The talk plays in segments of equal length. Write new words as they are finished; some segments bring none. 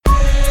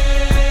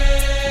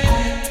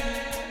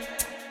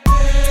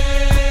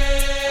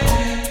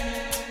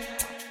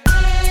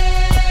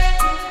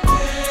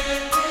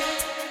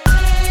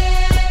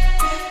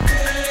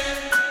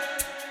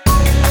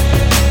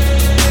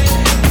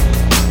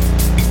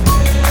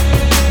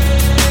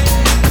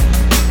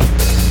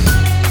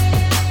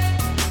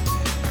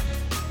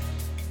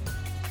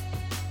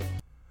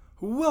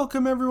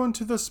Welcome everyone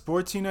to the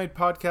Sports Unite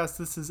podcast.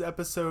 This is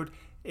episode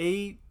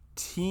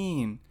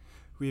 18.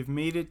 We've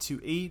made it to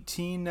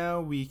 18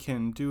 now. We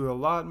can do a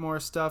lot more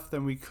stuff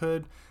than we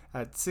could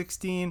at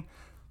 16,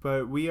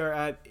 but we are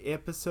at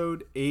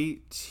episode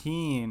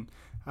 18.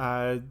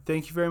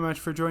 Thank you very much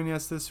for joining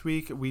us this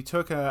week. We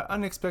took an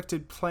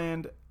unexpected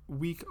planned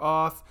week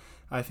off.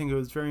 I think it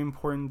was very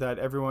important that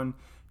everyone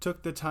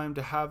took the time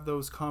to have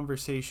those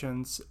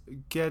conversations,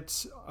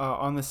 get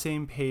on the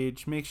same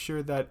page, make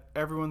sure that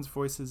everyone's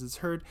voices is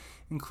heard,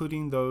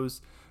 including those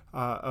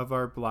of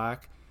our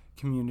Black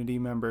community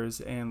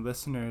members and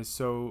listeners.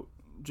 So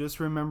just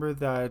remember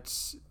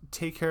that,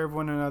 take care of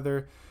one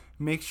another,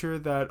 make sure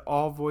that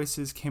all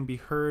voices can be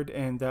heard,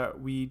 and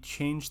that we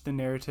change the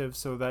narrative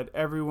so that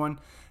everyone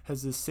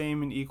has the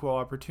same and equal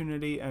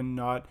opportunity and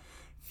not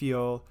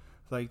feel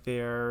like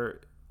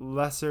they're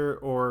lesser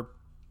or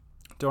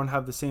don't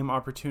have the same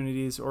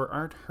opportunities or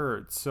aren't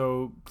heard.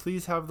 So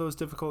please have those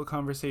difficult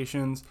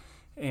conversations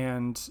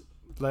and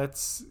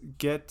let's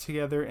get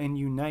together and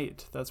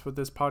unite. That's what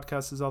this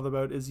podcast is all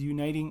about, is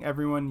uniting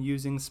everyone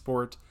using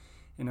sport.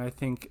 And I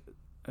think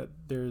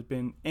there's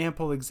been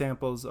ample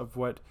examples of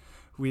what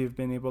we have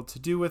been able to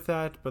do with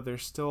that, but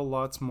there's still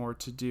lots more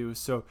to do.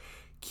 So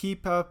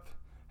keep up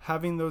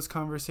having those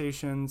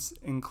conversations,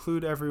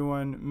 include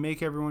everyone,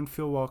 make everyone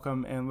feel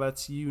welcome, and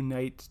let's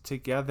unite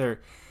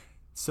together.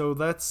 So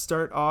let's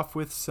start off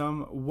with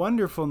some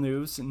wonderful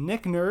news.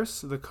 Nick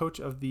Nurse, the coach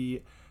of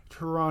the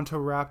Toronto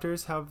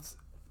Raptors,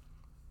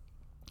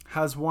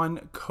 has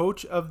won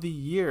Coach of the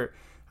Year.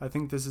 I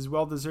think this is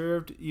well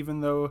deserved,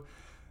 even though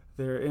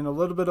they're in a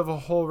little bit of a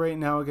hole right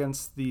now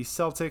against the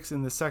Celtics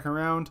in the second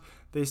round.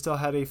 They still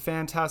had a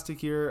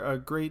fantastic year, a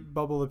great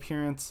bubble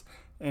appearance,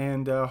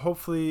 and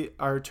hopefully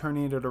are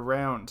turning it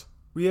around.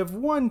 We have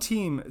one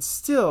team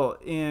still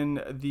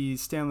in the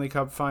Stanley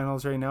Cup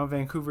Finals right now.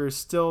 Vancouver is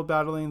still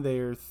battling. They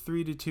are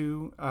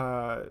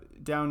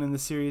 3-2 down in the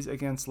series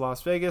against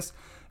Las Vegas.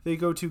 They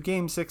go to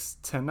Game 6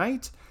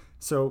 tonight.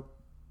 So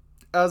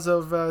as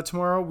of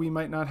tomorrow, we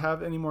might not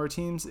have any more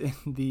teams in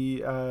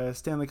the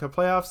Stanley Cup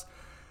playoffs.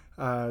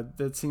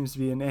 That seems to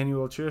be an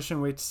annual tradition.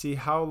 Wait to see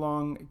how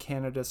long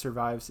Canada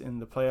survives in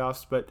the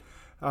playoffs. But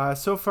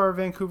so far,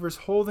 Vancouver's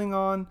holding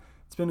on.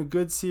 It's been a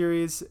good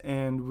series,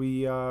 and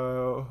we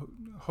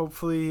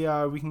hopefully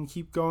we can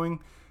keep going.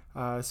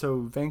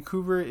 So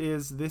Vancouver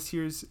is this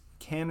year's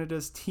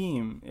Canada's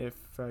team, if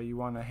you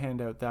want to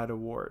hand out that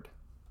award.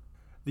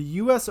 The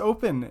U.S.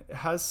 Open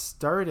has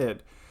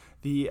started.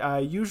 The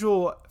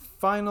usual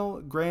final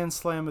Grand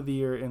Slam of the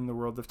year in the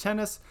world of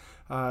tennis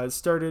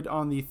started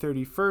on the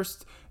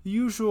 31st.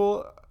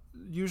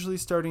 Usually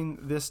starting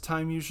this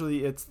time,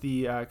 usually it's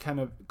the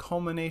kind of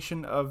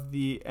culmination of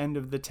the end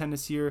of the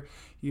tennis year.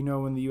 You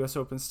know, when the U.S.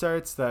 Open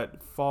starts,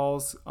 that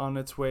fall's on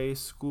its way,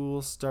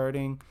 school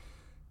starting.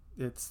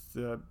 It's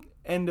the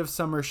end of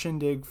summer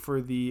shindig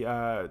for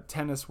the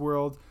tennis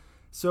world.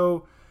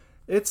 So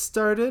it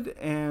started,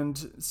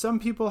 and some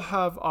people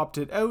have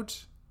opted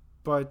out,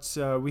 but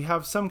we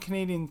have some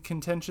Canadian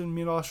contention.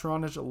 Milos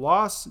Raonic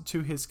lost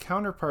to his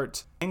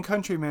counterpart and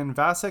countryman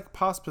Vasek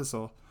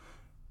Pospisil,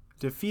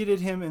 defeated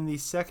him in the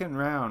second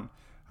round.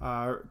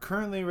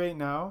 Currently right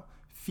now,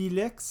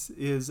 Felix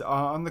is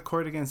on the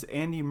court against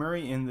Andy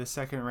Murray in the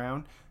second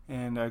round,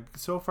 and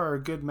so far a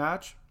good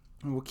match.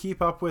 And we'll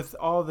keep up with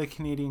all the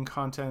Canadian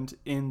content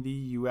in the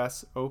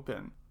US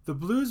Open. The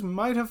Blues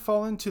might have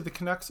fallen to the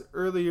Canucks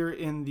earlier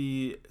in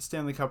the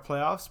Stanley Cup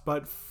playoffs,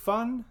 but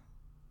fun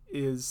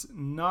is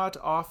not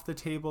off the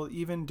table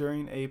even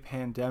during a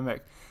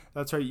pandemic.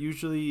 That's right,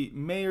 usually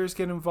mayors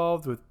get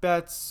involved with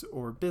bets,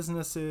 or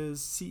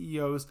businesses,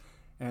 CEOs,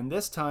 and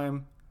this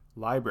time,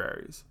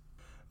 libraries.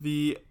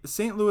 The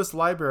St. Louis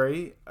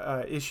Library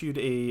issued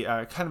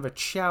a kind of a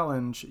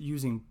challenge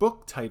using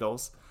book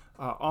titles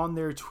on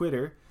their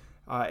Twitter,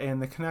 and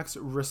the Canucks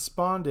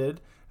responded,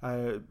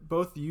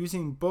 both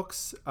using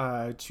books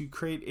to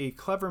create a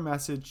clever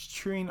message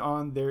cheering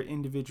on their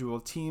individual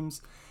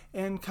teams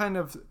and kind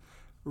of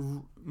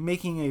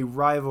making a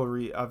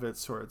rivalry of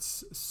its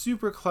sorts.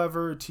 Super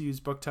clever to use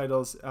book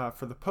titles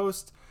for the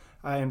post,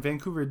 and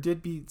Vancouver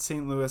did beat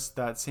St. Louis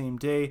that same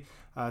day,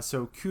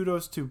 so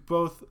kudos to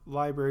both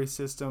library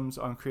systems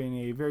on creating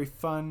a very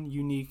fun,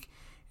 unique,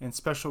 and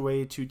special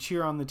way to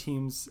cheer on the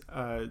teams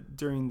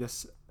during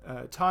this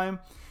time.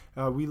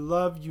 We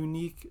love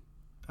unique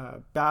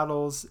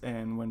battles,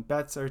 and when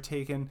bets are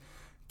taken,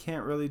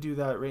 can't really do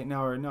that right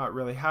now, or not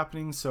really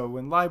happening. So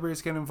when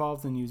libraries get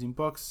involved in using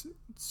books,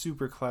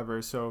 super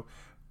clever. So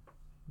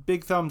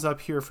big thumbs up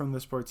here from the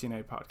Sports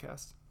Unite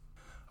podcast.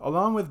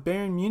 Along with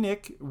Bayern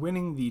Munich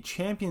winning the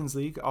Champions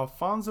League,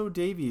 Alphonso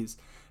Davies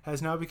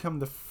has now become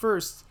the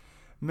first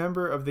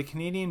member of the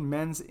Canadian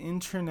men's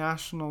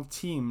international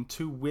team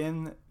to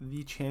win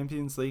the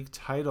Champions League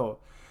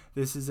title.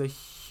 This is a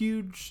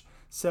huge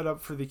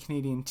setup for the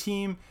Canadian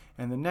team,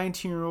 and the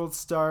 19-year-old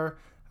star,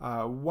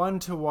 one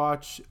to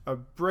watch, a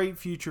bright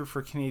future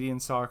for Canadian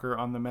soccer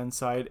on the men's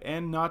side.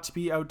 And not to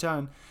be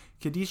outdone,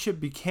 Khadijah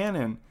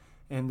Buchanan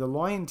and the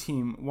Lion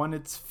team won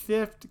its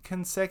 5th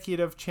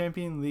consecutive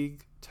Champions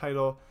League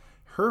title.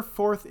 her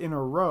 4th in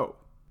a row,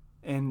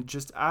 and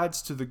just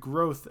adds to the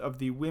growth of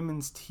the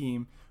women's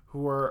team,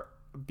 who are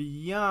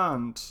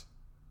beyond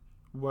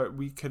what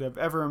we could have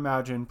ever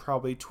imagined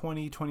probably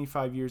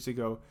 25 years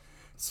ago.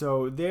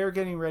 So they're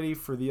getting ready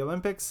for the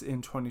Olympics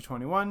in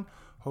 2021.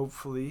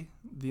 Hopefully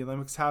the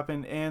Olympics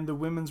happen, and the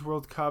Women's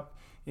World Cup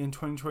in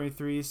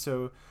 2023.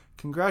 So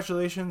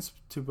congratulations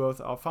to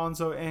both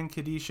Alfonso and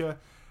Khadisha.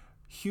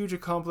 Huge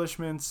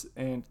accomplishments,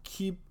 and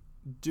keep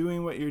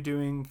doing what you're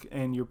doing,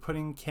 and you're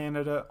putting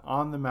Canada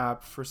on the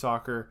map for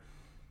soccer,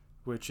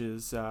 which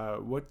is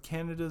what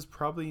Canada's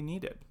probably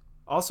needed.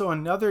 Also,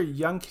 another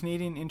young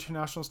Canadian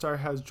international star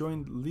has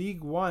joined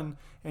Ligue 1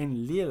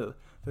 and Lille.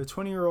 The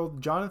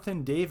 20-year-old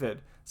Jonathan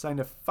David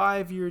signed a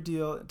 5-year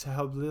deal to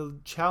help Lille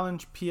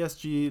challenge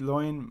PSG,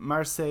 Lyon,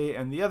 Marseille,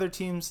 and the other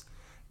teams,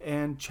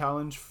 and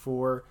challenge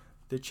for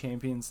the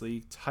Champions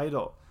League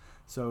title.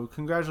 So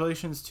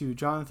congratulations to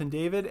Jonathan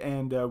David,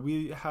 and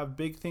we have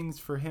big things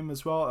for him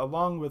as well,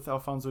 along with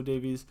Alfonso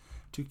Davies,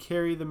 to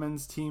carry the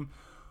men's team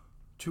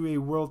to a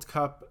World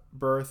Cup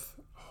berth,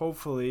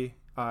 hopefully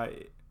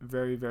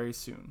very, very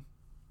soon.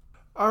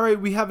 All right,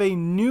 we have a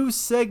new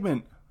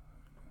segment.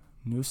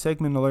 New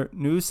segment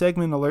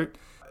alert.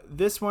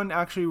 This one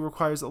actually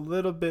requires a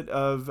little bit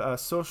of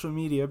social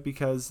media,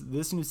 because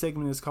this new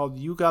segment is called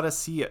You Gotta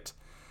See It.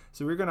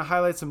 So we're going to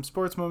highlight some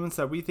sports moments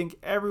that we think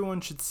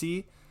everyone should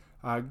see.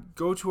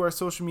 Go to our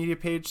social media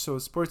page, so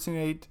Sports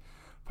Unite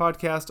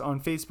Podcast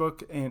on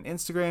Facebook and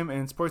Instagram,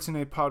 and Sports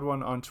Unite Pod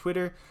 1 on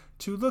Twitter,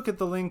 to look at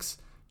the links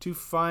to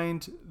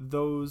find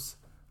those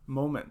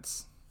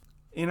moments.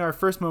 In our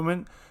first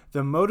moment,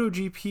 the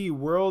MotoGP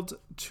World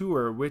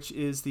Tour, which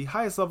is the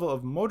highest level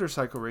of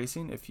motorcycle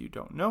racing, if you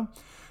don't know.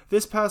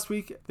 This past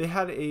week, they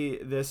had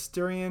the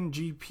Styrian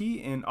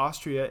GP in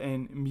Austria,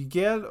 and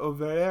Miguel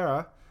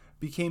Oliveira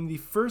became the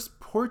first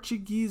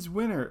Portuguese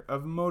winner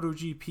of a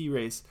MotoGP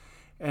race.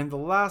 And the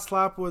last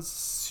lap was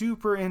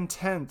super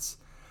intense.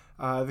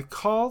 The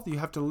call, you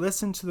have to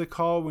listen to the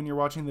call when you're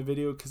watching the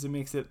video, because it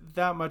makes it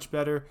that much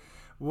better.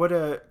 What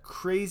a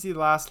crazy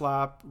last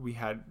lap. We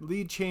had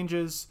lead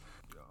changes,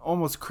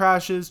 almost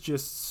crashes,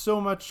 just so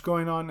much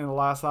going on in the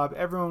last lap.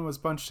 Everyone was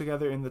bunched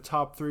together in the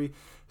top 3,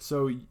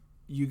 so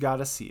you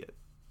gotta see it.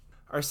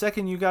 Our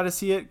second You Gotta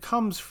See It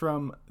comes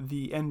from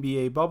the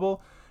NBA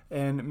bubble,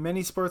 and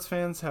many sports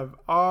fans have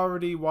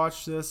already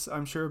watched this,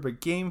 I'm sure, but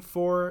Game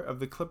 4 of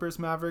the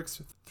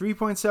Clippers-Mavericks,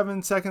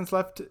 3.7 seconds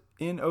left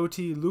in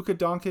OT, Luka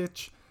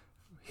Doncic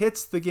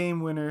hits the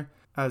game winner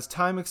as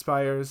time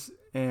expires,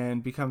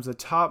 and becomes a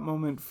top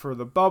moment for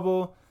the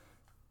bubble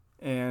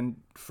and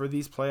for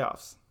these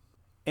playoffs.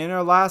 And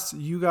our last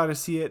You Gotta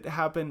See It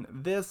happened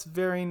this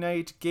very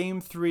night, Game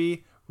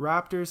 3,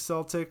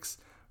 Raptors-Celtics.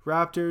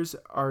 Raptors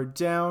are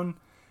down,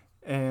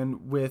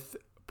 and with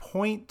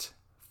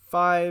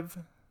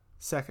 0.5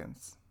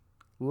 seconds,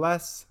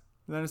 less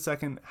than a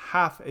second,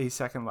 half a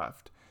second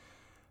left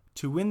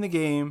to win the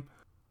game,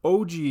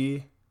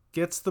 OG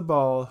gets the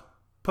ball,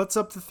 puts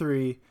up the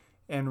 3,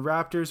 and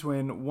Raptors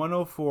win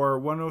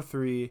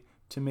 104-103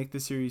 to make the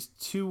series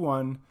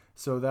 2-1.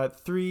 So that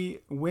 3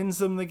 wins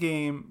them the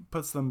game,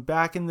 puts them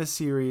back in the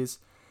series,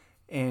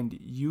 and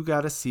you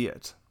gotta see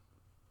it.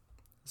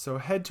 So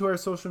head to our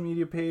social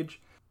media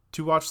page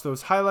to watch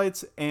those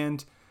highlights,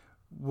 and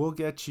we'll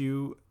get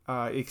you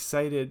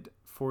excited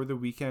for the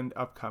weekend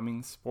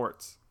upcoming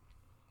sports.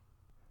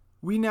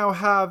 We now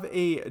have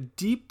a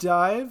deep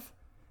dive,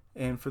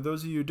 and for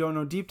those of you who don't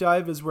know, deep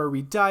dive is where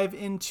we dive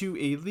into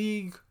a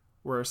league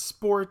or a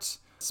sport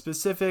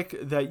specific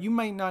that you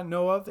might not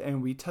know of,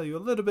 and we tell you a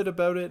little bit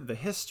about it, the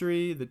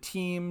history, the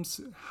teams,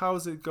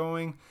 how's it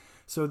going.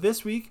 So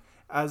this week,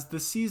 as the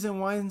season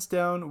winds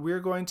down, we're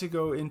going to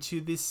go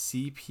into the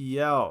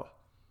CPL.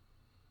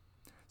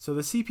 So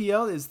the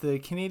CPL is the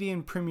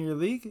Canadian Premier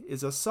League,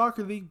 is a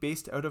soccer league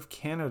based out of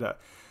Canada.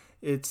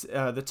 It's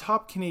the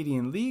top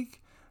Canadian league,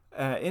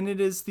 and it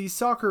is the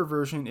soccer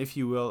version, if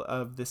you will,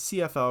 of the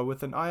CFL,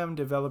 with an eye on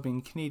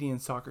developing Canadian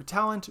soccer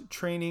talent,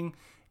 training,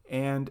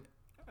 and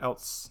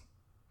else.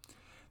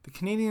 The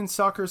Canadian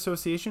Soccer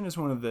Association is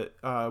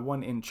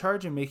one in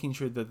charge in making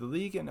sure that the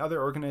league and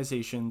other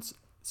organizations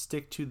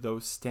stick to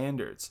those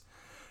standards.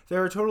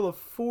 There are a total of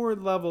 4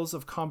 levels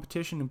of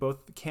competition in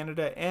both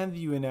Canada and the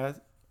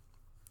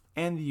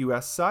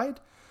US side,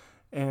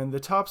 and the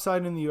top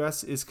side in the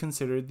US is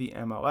considered the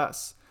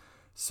MLS.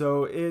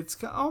 So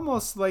it's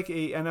almost like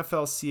a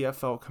NFL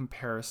CFL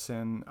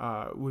comparison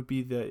would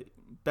be the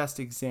best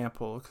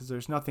example, because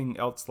there's nothing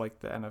else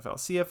like the NFL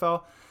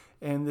CFL,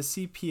 and the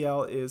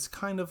CPL is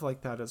kind of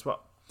like that as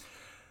well.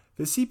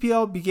 The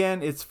CPL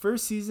began its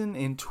first season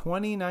in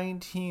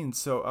 2019,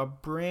 so a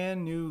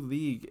brand new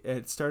league.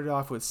 It started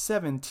off with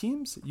 7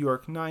 teams: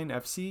 York 9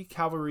 FC,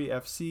 Cavalry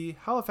FC,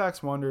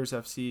 Halifax Wanderers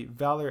FC,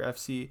 Valor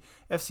FC,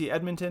 FC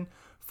Edmonton,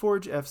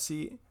 Forge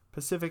FC,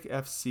 Pacific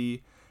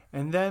FC,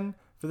 and then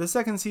for the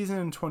second season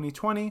in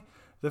 2020,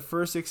 the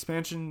first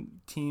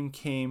expansion team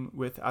came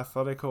with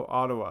Atletico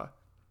Ottawa.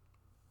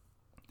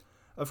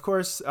 Of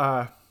course,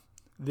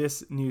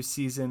 this new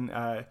season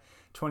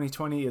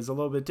 2020 is a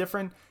little bit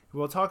different.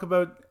 We'll talk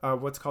about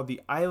what's called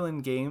the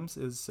Island Games,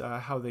 is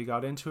how they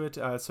got into it.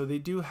 So they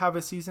do have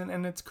a season,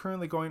 and it's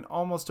currently going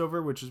almost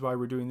over, which is why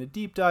we're doing the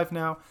deep dive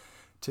now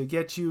to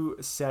get you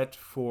set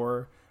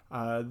for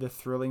the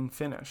thrilling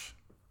finish.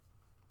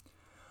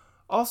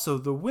 Also,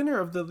 the winner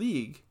of the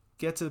league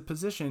gets a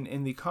position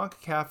in the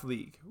CONCACAF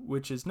League,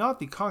 which is not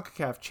the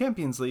CONCACAF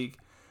Champions League.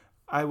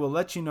 I will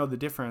let you know the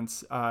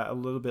difference a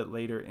little bit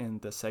later in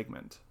the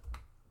segment.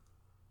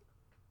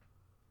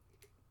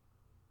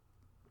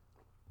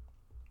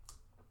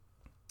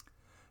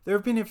 There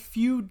have been a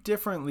few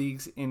different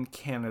leagues in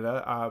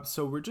Canada,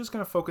 so we're just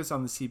going to focus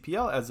on the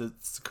CPL as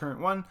it's the current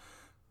one.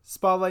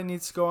 Spotlight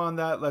needs to go on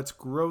that. Let's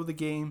grow the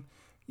game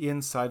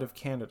inside of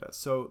Canada.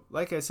 So,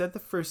 like I said, the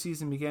first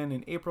season began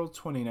in April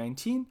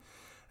 2019,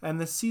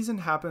 and the season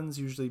happens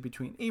usually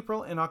between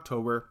April and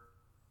October,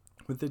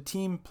 with the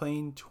team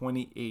playing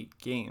 28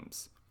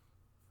 games.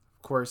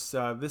 Of course,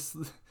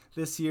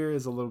 this year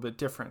is a little bit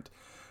different.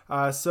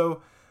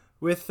 So,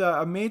 with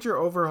a major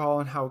overhaul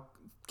in how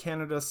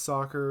Canada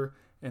soccer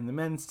and the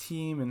men's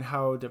team and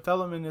how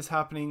development is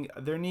happening,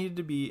 there needed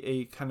to be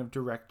a kind of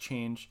direct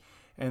change.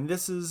 And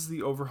this is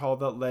the overhaul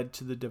that led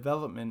to the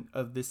development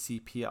of the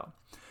CPL.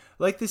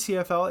 Like the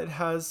CFL, it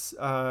has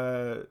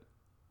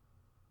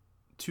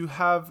to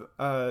have,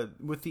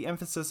 with the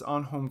emphasis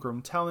on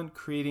homegrown talent,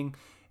 creating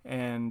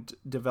and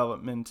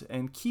development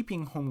and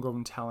keeping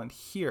homegrown talent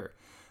here.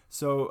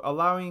 So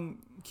allowing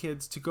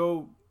kids to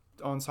go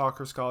on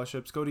soccer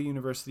scholarships, go to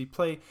university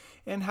play,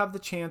 and have the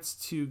chance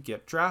to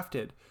get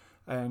drafted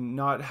and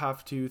not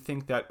have to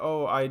think that,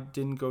 oh, I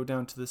didn't go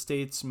down to the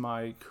States,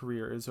 my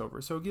career is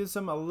over. So it gives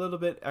them a little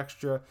bit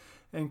extra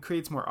and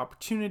creates more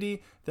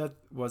opportunity that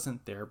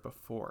wasn't there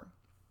before.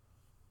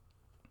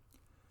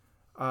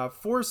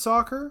 For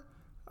soccer,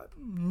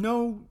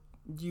 no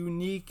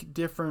unique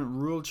different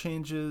rule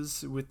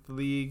changes with the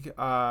league,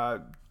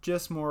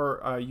 just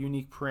more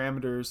unique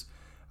parameters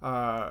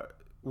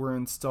were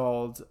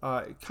installed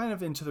kind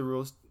of into the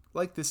rules,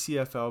 like the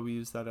CFL. We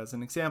use that as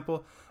an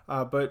example,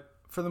 but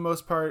for the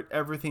most part,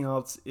 everything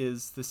else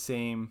is the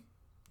same.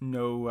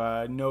 No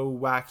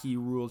wacky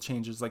rule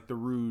changes like the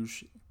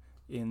Rouge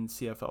in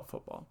CFL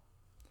football.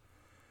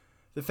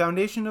 The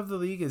foundation of the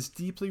league is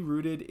deeply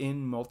rooted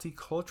in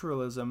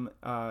multiculturalism,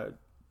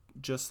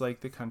 just like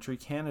the country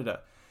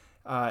Canada.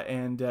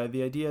 And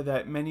the idea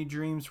that many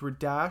dreams were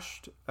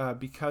dashed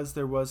because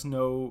there was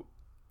no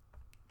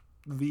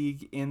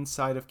league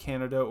inside of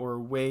Canada or a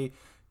way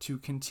to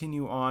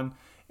continue on.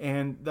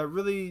 And that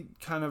really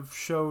kind of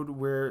showed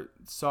where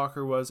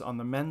soccer was on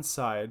the men's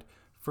side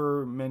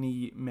for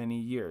many, many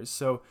years.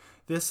 So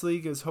this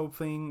league is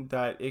hoping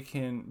that it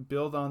can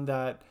build on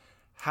that,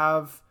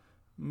 have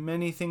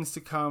many things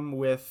to come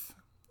with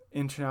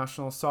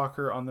international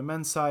soccer on the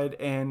men's side,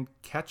 and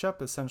catch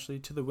up essentially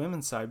to the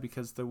women's side,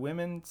 because the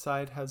women's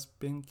side has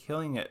been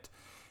killing it.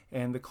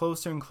 And the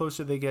closer and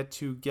closer they get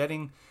to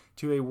getting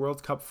to a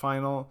World Cup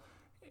final,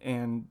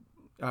 and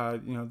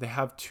they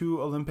have 2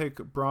 Olympic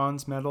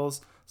bronze medals,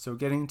 so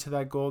getting to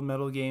that gold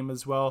medal game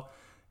as well,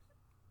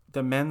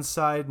 the men's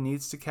side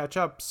needs to catch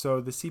up.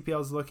 So the CPL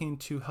is looking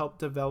to help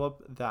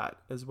develop that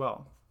as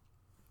well.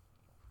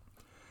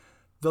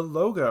 The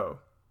logo.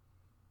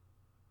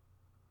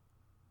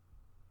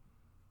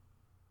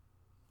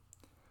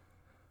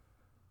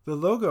 The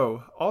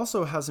logo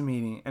also has a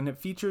meaning, and it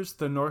features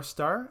the North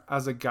Star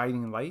as a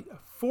guiding light,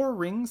 4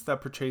 rings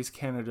that portrays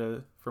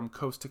Canada from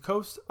coast to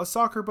coast, a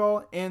soccer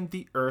ball, and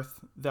the earth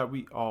that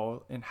we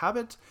all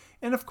inhabit.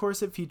 And of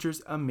course, it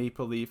features a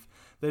maple leaf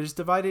that is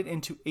divided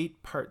into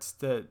 8 parts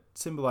that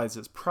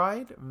symbolizes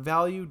pride,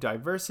 value,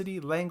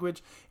 diversity,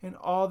 language, and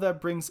all that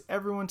brings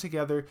everyone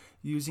together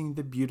using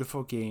the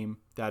beautiful game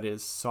that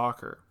is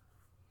soccer.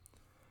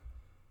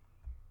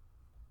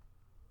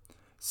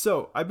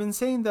 So, I've been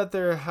saying that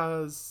there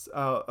has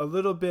a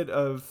little bit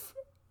of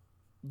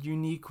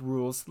unique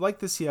rules, like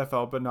the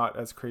CFL, but not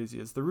as crazy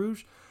as the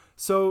Rouge.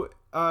 So,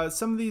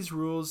 some of these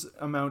rules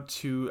amount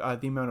to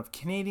the amount of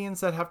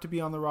Canadians that have to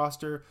be on the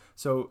roster.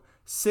 So,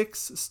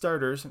 6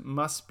 starters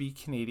must be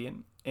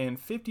Canadian, and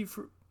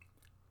 50%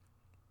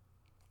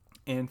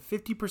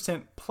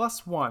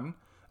 plus 1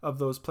 of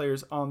those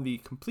players on the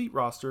complete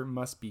roster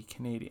must be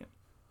Canadian.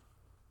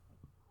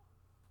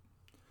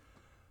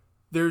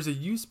 There's a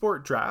U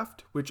Sport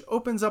draft, which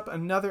opens up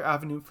another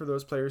avenue for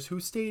those players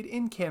who stayed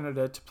in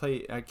Canada to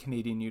play at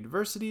Canadian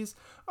universities,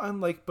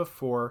 unlike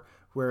before,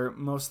 where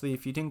mostly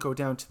if you didn't go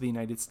down to the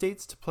United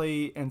States to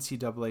play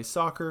NCAA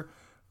soccer,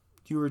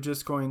 you were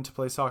just going to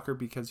play soccer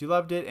because you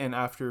loved it, and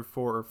after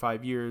 4 or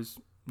 5 years,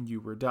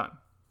 you were done.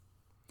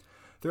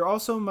 There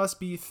also must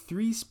be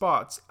 3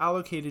 spots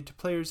allocated to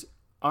players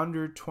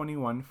under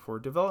 21 for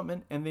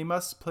development, and they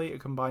must play a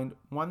combined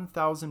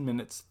 1,000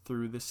 minutes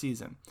through the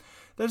season.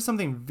 That is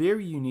something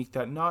very unique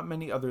that not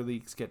many other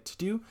leagues get to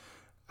do.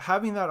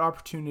 Having that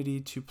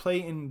opportunity to play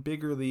in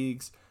bigger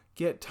leagues,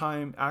 get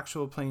time,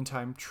 actual playing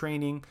time,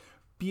 training,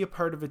 be a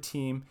part of a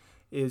team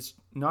is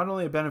not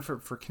only a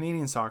benefit for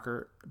Canadian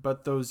soccer,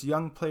 but those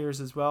young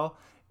players as well.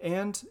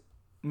 And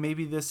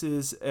maybe this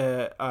is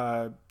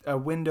a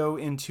window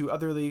into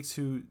other leagues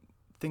who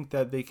think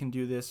that they can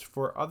do this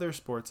for other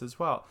sports as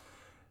well.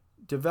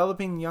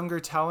 Developing younger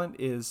talent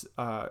is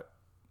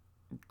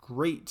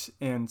great,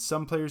 and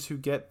some players who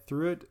get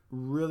through it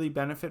really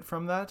benefit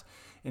from that.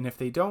 And if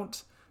they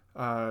don't,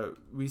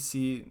 we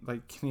see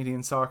like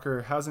Canadian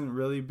soccer hasn't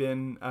really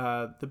been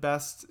the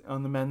best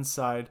on the men's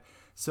side.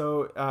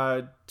 So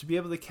to be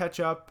able to catch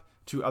up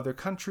to other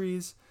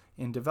countries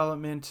in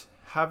development,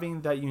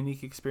 having that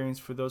unique experience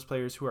for those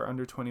players who are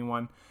under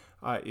 21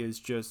 is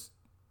just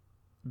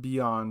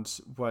beyond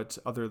what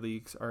other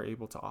leagues are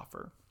able to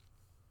offer.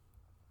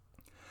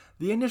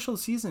 The initial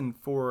season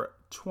for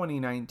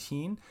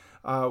 2019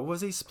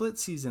 was a split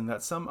season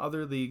that some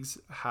other leagues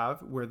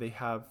have, where they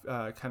have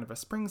kind of a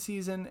spring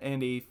season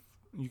and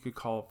you could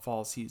call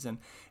fall season.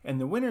 And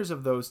the winners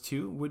of those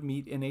two would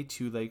meet in a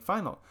 2-leg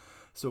final.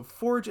 So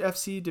Forge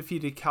FC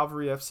defeated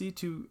Calvary FC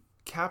to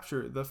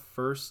capture the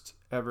first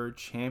ever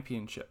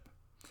championship.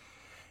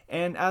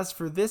 And as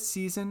for this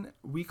season,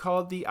 we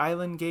called the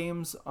Island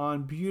Games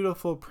on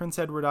beautiful Prince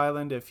Edward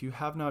Island. If you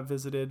have not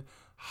visited,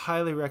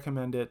 highly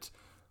recommend it.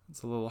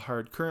 It's a little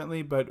hard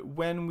currently, but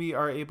when we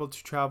are able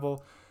to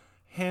travel,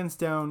 hands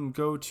down,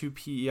 go to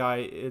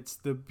PEI. It's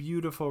the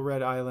beautiful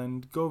Red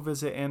Island. Go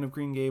visit Anne of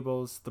Green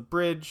Gables, the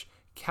bridge,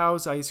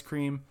 Cow's ice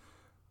cream.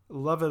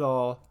 Love it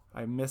all.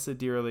 I miss it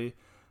dearly.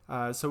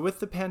 So with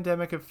the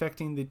pandemic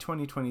affecting the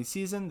 2020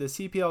 season, the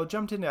CPL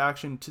jumped into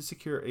action to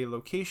secure a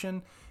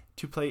location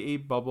to play a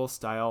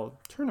bubble-style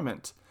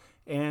tournament,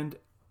 and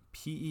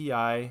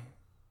PEI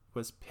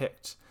was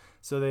picked.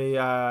 So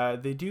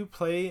they do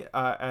play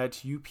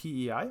at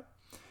UPEI,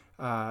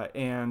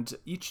 and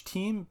each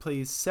team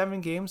plays 7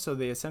 games, so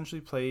they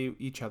essentially play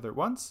each other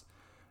once,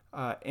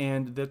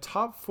 and the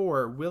top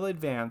 4 will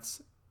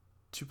advance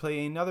to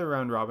play another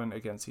round robin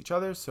against each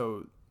other,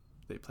 so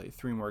they play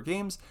 3 more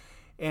games.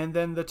 And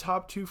then the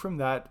top 2 from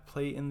that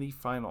play in the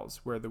finals,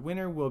 where the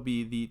winner will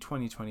be the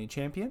 2020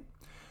 champion.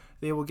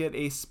 They will get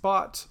a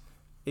spot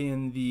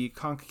in the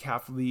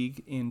CONCACAF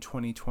League in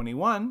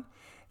 2021.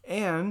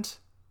 And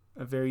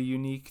a very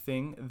unique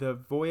thing, the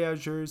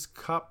Voyageurs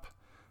Cup.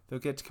 They'll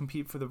get to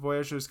compete for the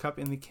Voyageurs Cup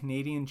in the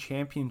Canadian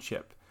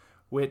Championship,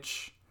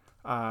 which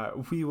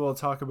we will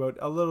talk about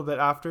a little bit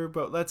after.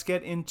 But let's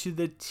get into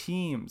the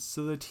teams.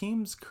 So the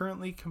teams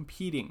currently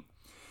competing.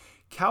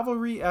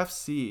 Cavalry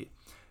FC.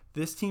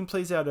 This team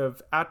plays out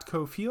of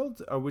Atco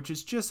Field, which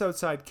is just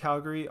outside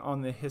Calgary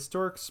on the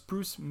historic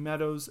Spruce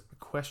Meadows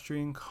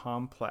Equestrian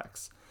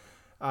Complex.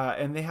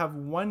 And they have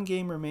 1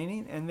 game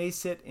remaining, and they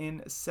sit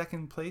in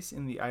 2nd place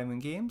in the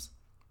Island Games,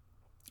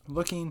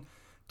 looking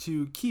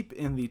to keep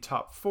in the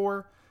top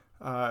 4,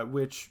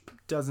 which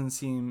doesn't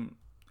seem...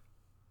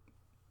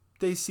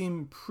 They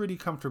seem pretty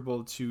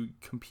comfortable to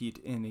compete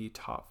in a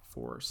top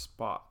 4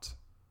 spot.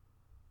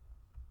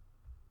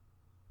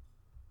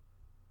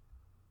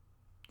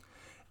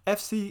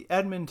 FC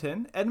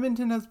Edmonton.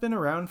 Edmonton has been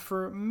around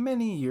for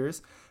many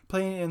years,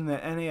 playing in the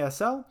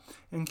NASL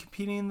and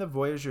competing in the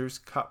Voyageurs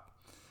Cup.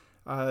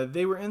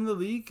 They were in the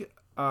league.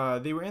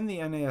 They were in the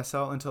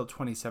NASL until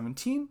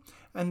 2017,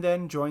 and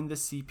then joined the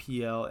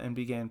CPL and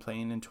began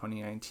playing in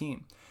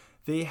 2019.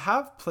 They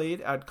have played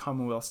at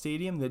Commonwealth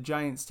Stadium, the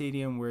giant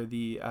stadium where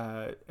the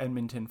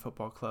Edmonton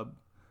Football Club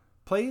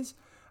plays,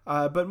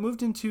 but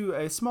moved into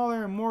a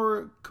smaller,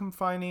 more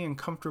confining and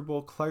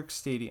comfortable Clark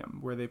Stadium,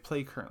 where they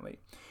play currently.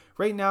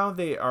 Right now,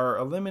 they are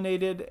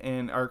eliminated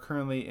and are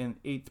currently in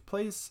 8th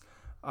place,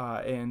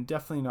 and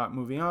definitely not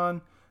moving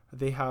on.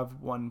 They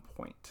have 1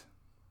 point.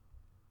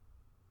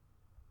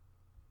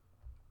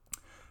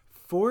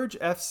 Forge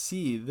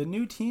FC, the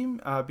new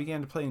team,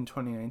 began to play in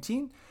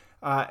 2019,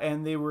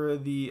 and they were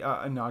the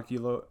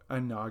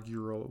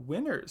inaugural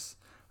winners.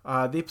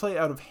 They play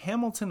out of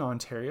Hamilton,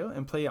 Ontario,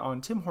 and play on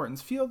Tim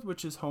Hortons Field,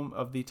 which is home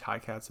of the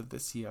Ticats of the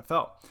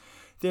CFL.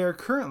 They are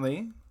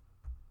currently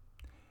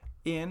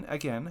in,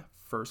 again,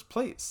 1st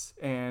place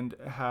and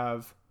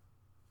have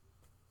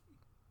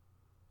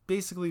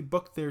basically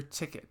booked their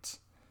ticket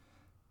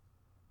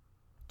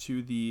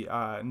to the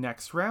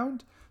next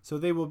round. So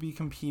they will be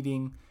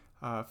competing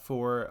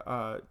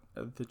for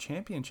the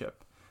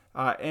championship.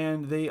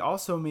 And they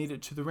also made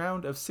it to the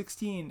round of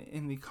 16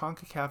 in the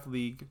CONCACAF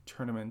League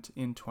tournament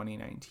in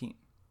 2019.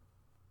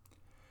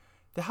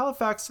 The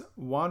Halifax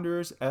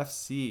Wanderers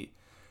FC.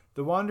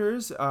 The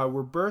Wanderers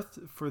were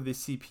birthed for the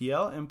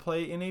CPL and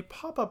play in a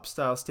pop-up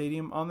style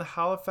stadium on the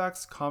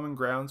Halifax Common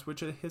Grounds,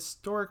 which is a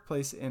historic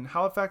place in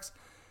Halifax.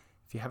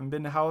 If you haven't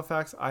been to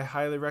Halifax, I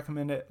highly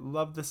recommend it.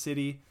 Love the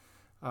city.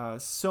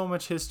 So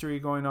much history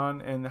going on,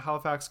 and the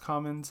Halifax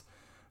Commons,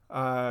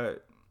 a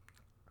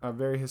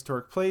very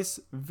historic place,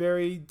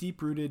 very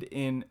deep-rooted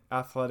in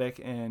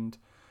athletic and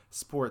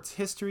sports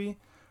history.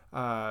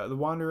 The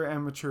Wanderer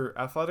Amateur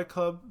Athletic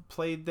Club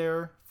played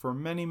there for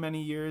many,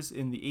 many years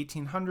in the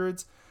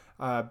 1800s.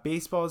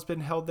 Baseball has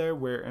been held there,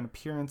 where an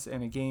appearance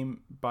and a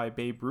game by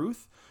Babe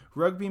Ruth,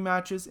 rugby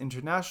matches,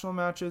 international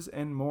matches,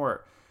 and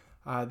more.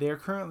 They are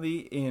currently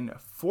in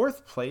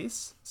 4th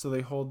place, so they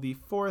hold the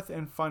 4th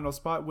and final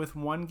spot with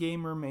 1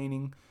 game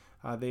remaining.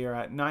 They are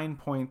at 9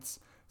 points,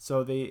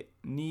 So they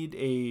need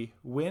a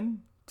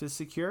win to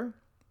secure.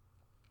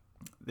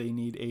 They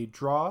need a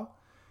draw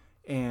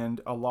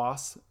and a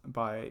loss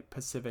by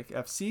Pacific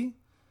FC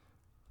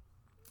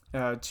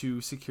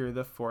to secure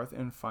the fourth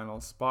and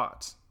final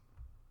spot.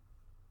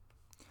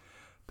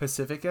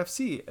 Pacific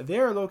FC, they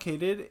are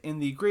located in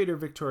the Greater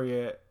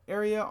Victoria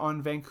area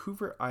on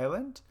Vancouver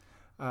Island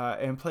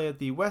and play at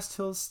the West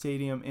Hills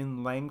Stadium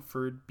in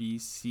Langford,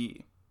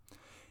 BC.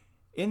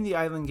 In the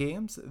Island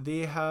Games,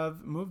 they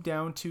have moved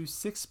down to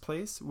 6th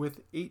place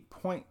with 8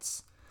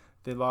 points.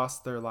 They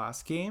lost their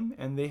last game,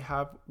 and they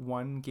have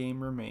 1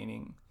 game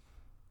remaining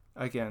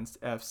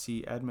against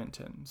FC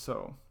Edmonton.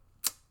 So,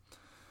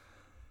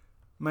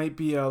 might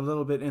be a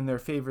little bit in their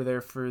favor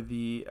there for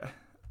the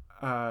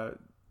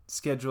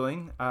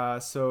scheduling.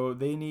 So,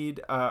 they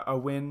need a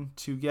win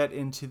to get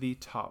into the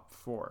top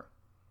 4.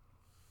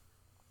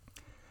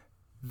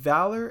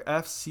 Valor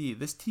FC.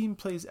 This team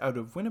plays out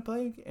of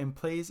Winnipeg and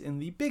plays in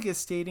the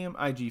biggest stadium,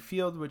 IG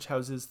Field, which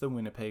houses the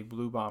Winnipeg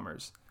Blue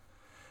Bombers.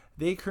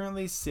 They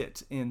currently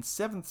sit in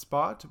 7th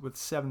spot with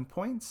 7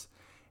 points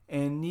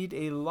and need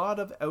a lot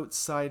of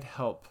outside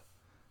help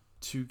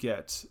to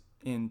get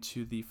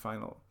into the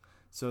final.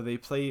 So they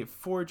play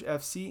Forge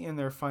FC in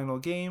their final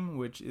game,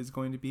 which is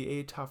going to be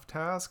a tough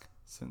task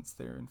since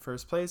they're in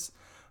first place.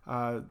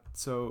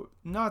 So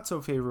not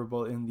so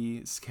favorable in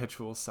the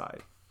schedule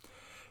side.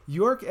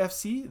 York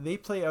FC, they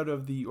play out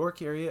of the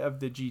York area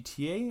of the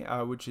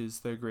GTA, which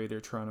is the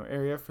Greater Toronto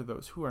Area for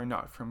those who are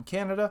not from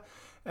Canada,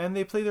 and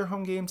they play their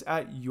home games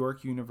at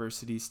York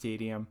University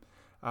Stadium,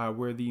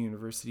 where the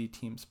university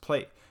teams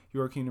play.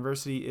 York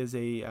University is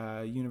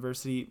a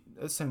university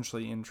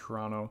essentially in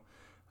Toronto,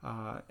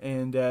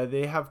 and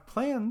they have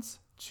plans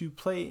to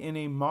play in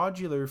a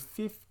modular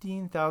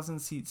 15,000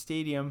 seat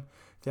stadium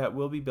that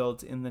will be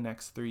built in the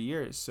next 3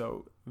 years.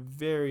 So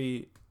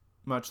very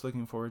much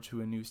looking forward to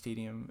a new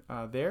stadium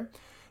there.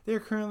 They're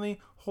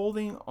currently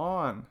holding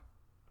on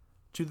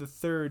to the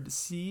 3rd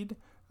seed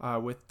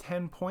with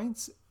 10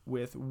 points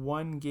with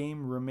 1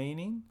 game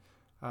remaining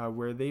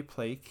where they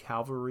play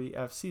Cavalry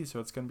FC.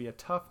 So it's going to be a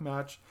tough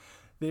match.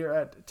 They're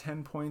at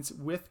 10 points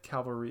with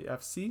Cavalry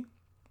FC.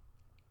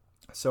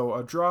 So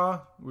a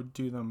draw would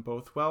do them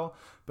both well,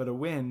 but a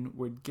win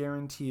would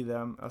guarantee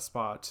them a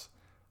spot.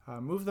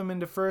 Move them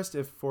into first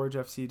if Forge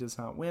FC does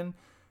not win,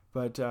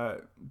 but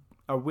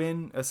a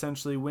win,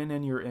 essentially win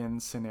and you're in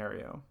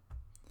scenario.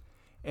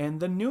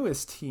 And the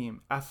newest team,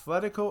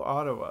 Atletico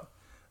Ottawa.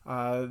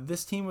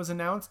 This team was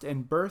announced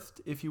and birthed,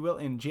 if you will,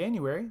 in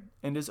January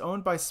and is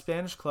owned by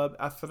Spanish club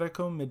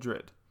Atletico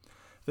Madrid.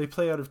 They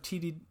play out of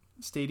TD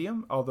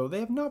Stadium, although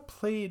they have not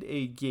played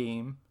a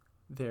game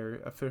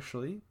there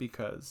officially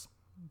because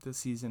the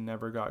season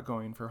never got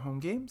going for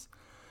home games.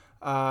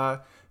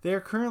 They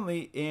are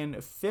currently in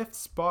 5th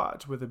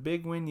spot with a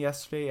big win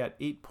yesterday at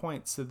 8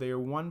 points, so they are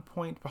 1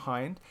 point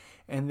behind,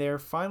 and their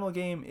final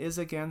game is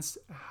against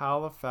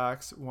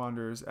Halifax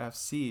Wanderers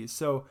FC.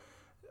 So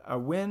a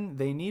win,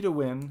 they need a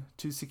win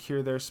to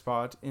secure their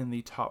spot in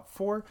the top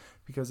 4,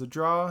 because a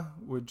draw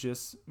would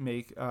just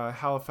make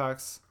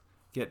Halifax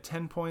get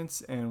 10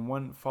 points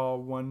and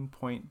fall 1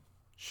 point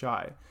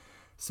shy.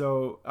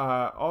 So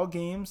all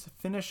games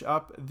finish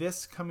up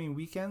this coming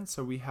weekend,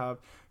 so we have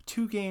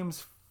 2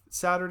 games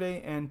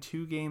Saturday and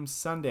 2 games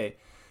Sunday.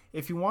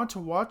 If you want to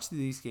watch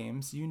these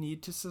games, you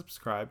need to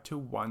subscribe to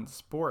One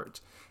Sport.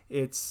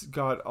 It's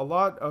got a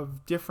lot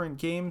of different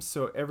games,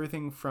 so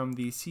everything from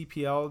the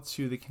CPL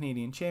to the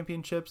Canadian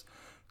Championships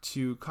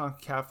to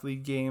CONCACAF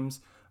League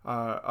games,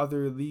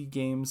 other league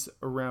games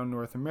around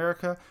North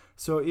America.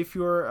 So if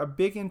you're a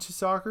big into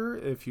soccer,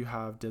 if you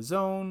have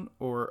DAZN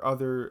or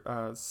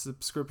other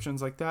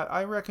subscriptions like that,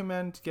 I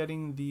recommend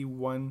getting the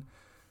One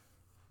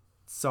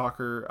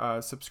Soccer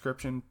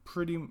subscription.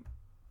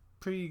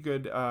 Pretty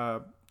good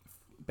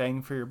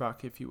bang for your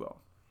buck, if you will.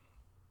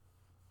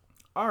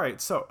 All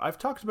right, so I've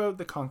talked about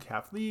the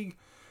CONCACAF League,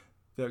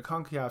 the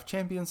CONCACAF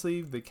Champions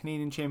League, the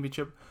Canadian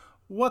Championship.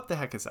 What the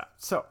heck is that?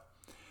 So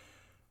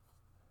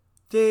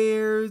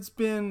there's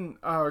been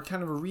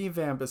kind of a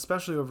revamp,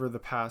 especially over the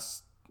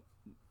past,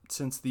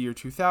 since the year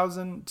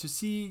 2000, to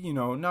see,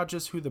 not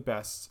just who the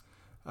best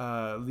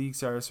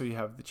leagues are. So you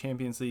have the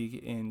Champions League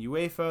in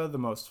UEFA, the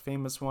most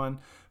famous one,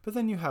 but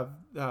then you have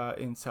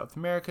in South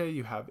America,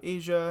 you have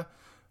Asia.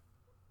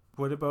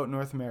 What about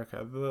North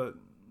America? The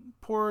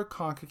poor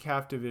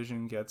CONCACAF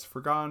division gets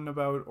forgotten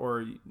about,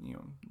 or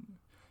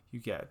you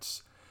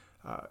get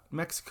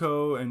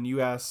Mexico and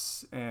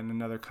US and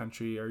another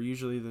country are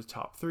usually the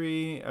top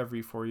 3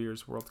 every 4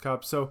 years World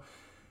Cup. So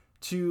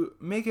to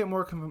make it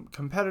more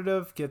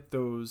competitive, get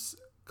those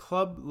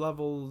club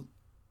level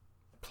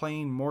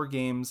playing more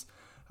games,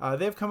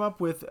 they've come up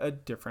with a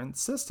different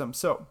system.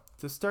 So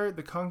to start,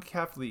 the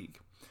CONCACAF League.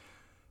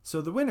 So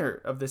the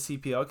winner of the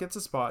CPL gets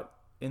a spot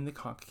in the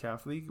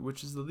CONCACAF League,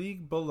 which is the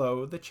league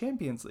below the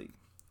Champions League.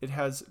 It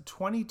has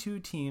 22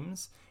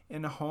 teams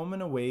in a home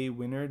and away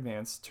winner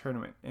advance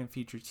tournament and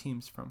features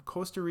teams from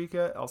Costa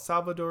Rica, El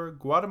Salvador,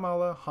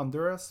 Guatemala,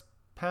 Honduras,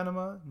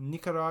 Panama,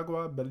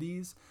 Nicaragua,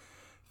 Belize,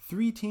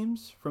 3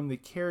 teams from the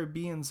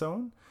Caribbean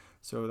zone.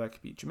 So that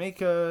could be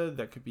Jamaica,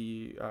 that could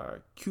be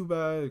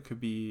Cuba, it could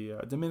be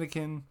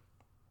Dominican,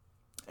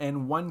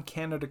 and one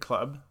Canada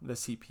club, the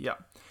CPL.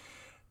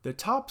 The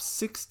top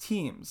 6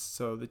 teams,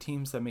 so the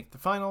teams that make the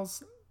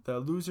finals, the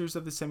losers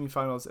of the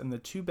semifinals, and the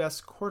 2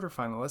 best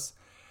quarterfinalists,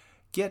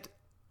 get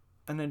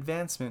an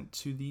advancement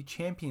to the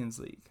Champions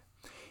League.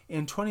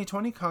 In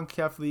 2020,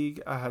 CONCACAF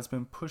League has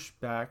been pushed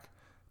back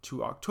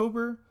to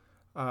October,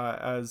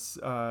 as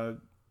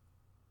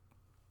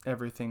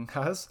everything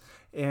has.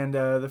 And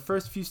the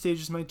first few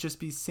stages might just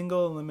be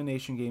single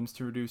elimination games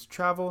to reduce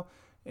travel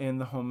in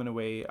the home and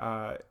away,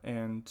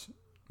 and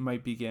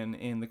might begin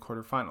in the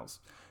quarterfinals.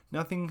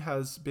 Nothing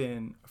has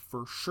been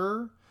for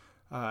sure.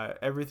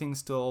 Everything's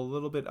still a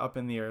little bit up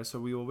in the air, so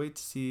we will wait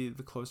to see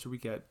the closer we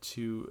get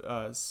to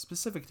a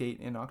specific date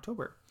in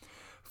October.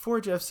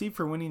 Forge FC,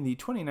 for winning the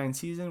 29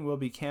 season, will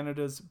be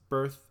Canada's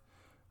berth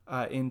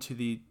into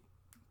the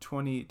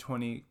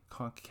 2020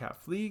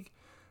 CONCACAF League.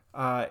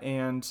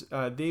 And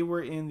they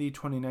were in the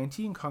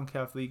 2019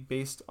 CONCACAF League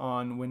based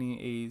on winning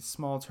a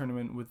small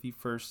tournament with the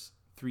first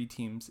 3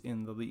 teams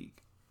in the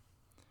league.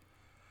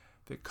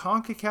 The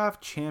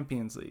CONCACAF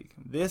Champions League.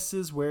 This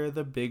is where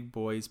the big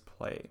boys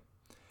play.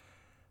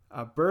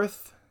 A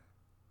berth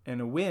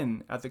and a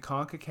win at the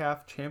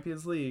CONCACAF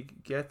Champions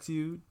League gets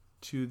you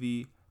to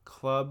the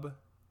Club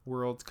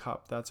World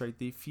Cup. That's right,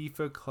 the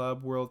FIFA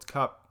Club World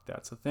Cup.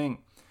 That's a thing.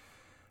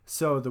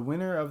 So the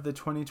winner of the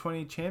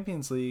 2020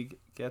 Champions League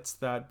gets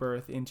that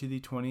berth into the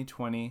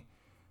 2020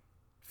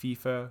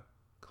 FIFA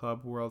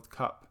Club World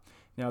Cup.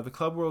 Now, the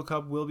Club World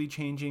Cup will be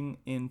changing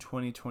in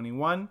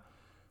 2021. We'll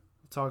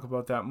talk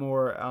about that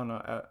more on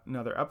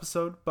another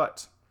episode.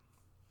 But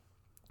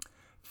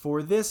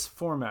for this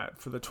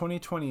format, for the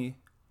 2020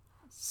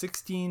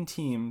 16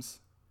 teams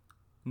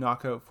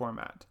knockout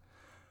format,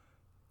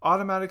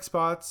 automatic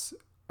spots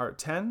are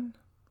 10.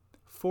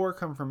 4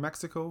 come from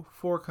Mexico,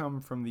 4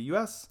 come from the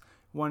US,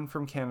 1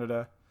 from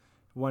Canada,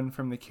 1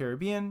 from the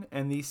Caribbean,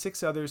 and the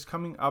 6 others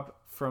coming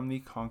up from the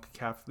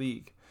CONCACAF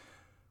League.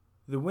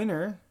 The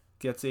winner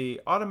gets a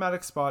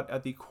automatic spot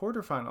at the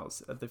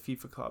quarterfinals at the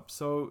FIFA Club.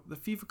 So the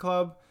FIFA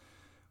Club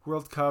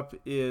World Cup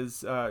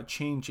is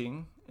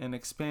changing and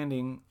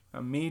expanding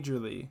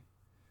majorly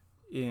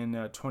in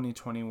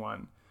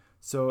 2021.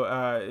 So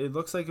it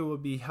looks like it will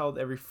be held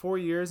every 4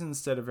 years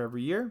instead of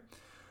every year.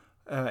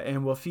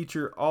 And will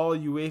feature all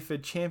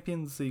UEFA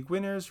Champions League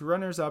winners,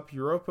 runners-up,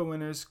 Europa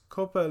winners,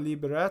 Copa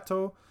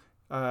Liberato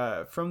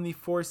from the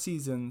 4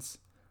 seasons,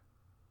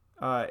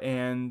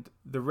 and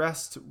the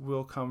rest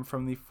will come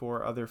from the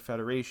 4 other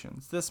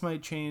federations. This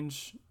might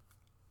change,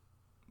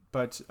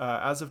 but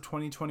as of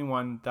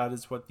 2021, that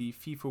is what the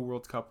FIFA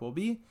World Cup will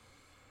be.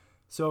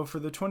 So for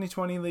the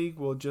 2020 league,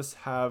 we'll just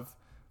have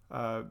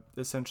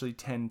essentially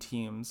 10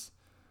 teams,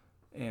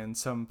 and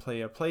some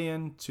play a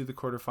play-in to the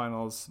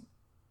quarterfinals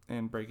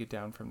and break it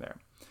down from there.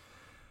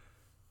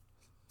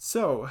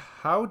 So,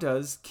 how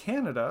does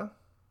Canada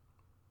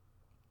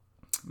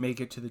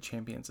make it to the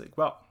Champions League?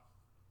 Well,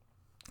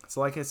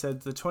 so like I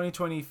said, the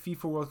 2020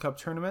 FIFA World Cup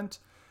tournament,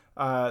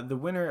 the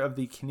winner of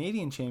the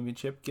Canadian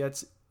Championship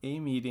gets a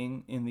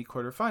meeting in the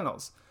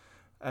quarterfinals.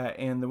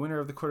 And the winner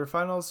of the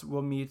quarterfinals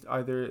will meet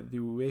either the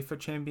UEFA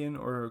champion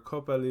or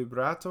Copa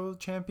Liberato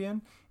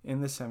champion in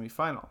the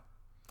semifinal.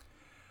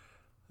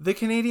 The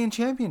Canadian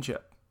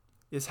Championship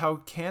is how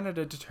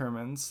Canada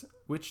determines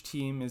which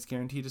team is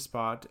guaranteed a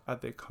spot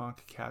at the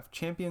CONCACAF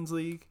Champions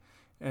League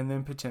and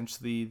then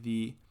potentially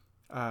the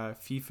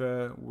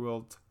FIFA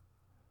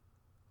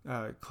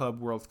Club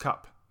World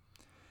Cup.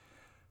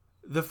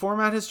 The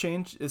format has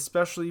changed,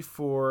 especially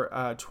for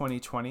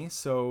 2020.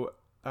 So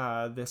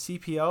the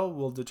CPL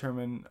will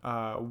determine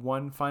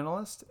 1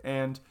 finalist,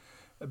 and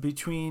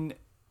between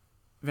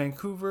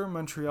Vancouver,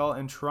 Montreal,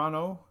 and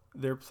Toronto,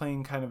 they're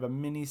playing kind of a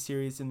mini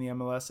series in the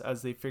MLS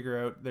as they figure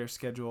out their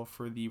schedule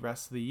for the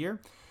rest of the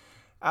year.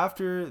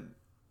 After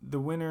the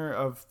winner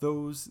of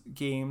those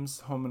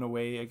games, home and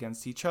away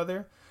against each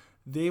other,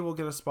 they will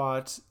get a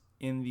spot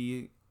in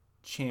the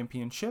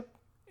championship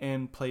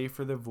and play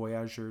for the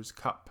Voyageurs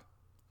Cup.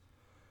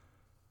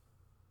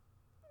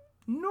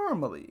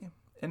 Normally,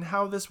 and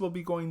how this will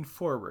be going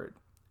forward,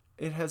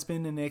 it has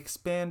been an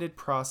expanded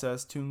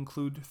process to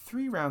include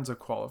 3 rounds of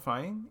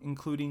qualifying,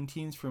 including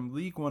teams from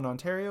Ligue 1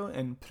 Ontario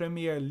and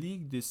Première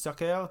Ligue de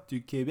Soccer du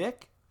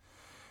Québec,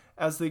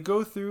 as they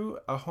go through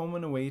a home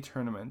and away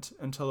tournament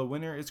until a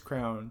winner is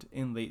crowned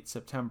in late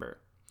September.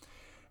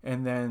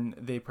 And then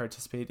they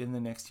participate in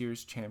the next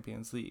year's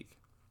Champions League.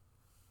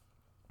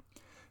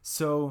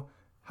 So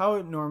how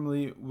it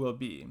normally will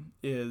be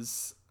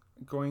is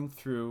going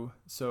through,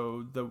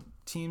 so the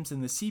teams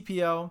in the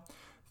CPL,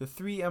 the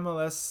 3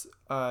 MLS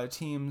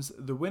teams,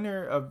 the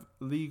winner of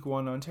Ligue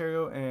 1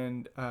 Ontario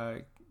and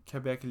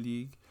Quebec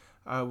League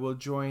will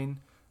join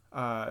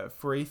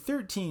for a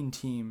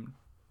 13-team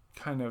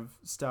kind of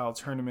style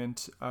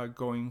tournament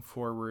going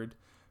forward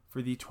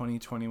for the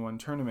 2021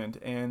 tournament.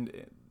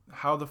 And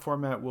how the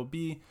format will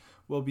be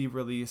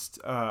released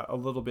a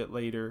little bit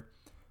later,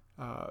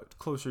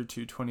 closer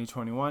to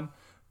 2021.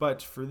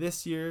 But for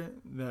this year,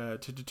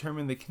 to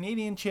determine the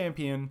Canadian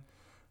champion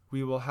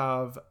we will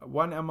have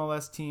one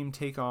MLS team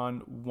take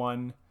on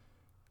one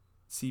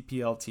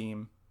CPL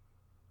team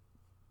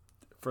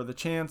for the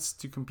chance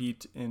to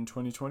compete in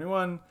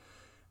 2021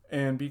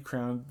 and be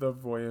crowned the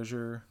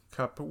Voyageur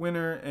Cup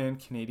winner and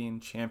Canadian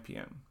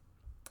champion.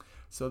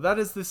 So that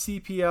is the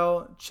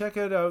CPL. Check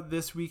it out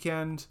this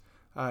weekend.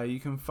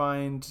 You can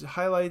find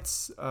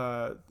highlights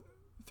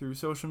through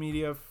social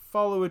media.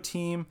 Follow a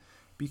team.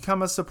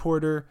 Become a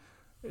supporter.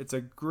 It's a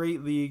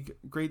great league,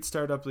 great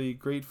startup league,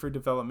 great for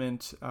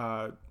development.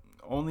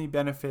 Only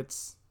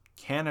benefits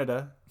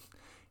Canada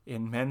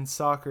in men's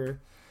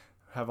soccer.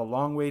 Have a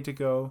long way to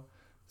go.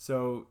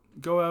 So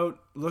go out,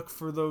 look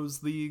for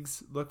those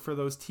leagues, look for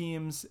those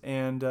teams,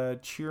 and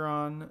cheer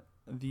on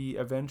the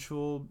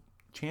eventual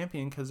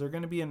champion, because they're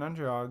going to be an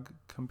underdog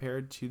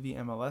compared to the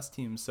MLS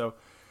teams. So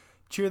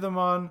cheer them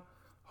on.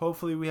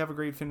 Hopefully we have a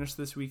great finish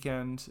this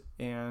weekend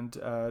and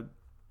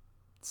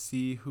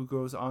see who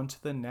goes on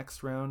to the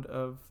next round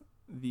of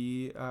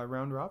the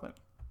round robin.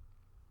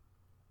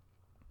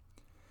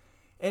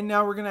 And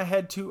now we're going to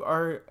head to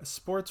our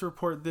sports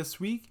report this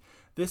week.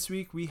 This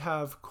week we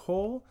have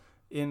Cole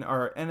in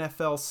our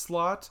NFL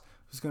slot,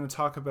 who's going to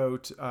talk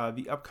about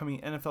the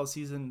upcoming NFL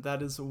season.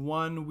 That is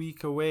 1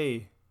 week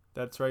away.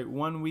 That's right,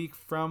 1 week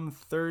from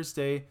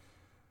Thursday,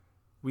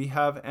 we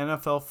have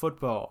NFL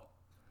football.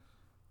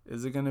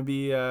 Is it going to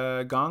be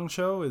a gong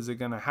show? Is it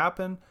going to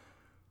happen?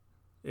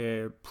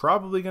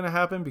 Probably going to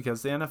happen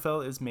because the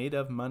NFL is made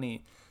of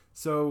money.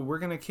 So we're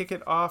going to kick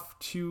it off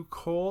to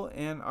Cole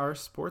and our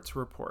sports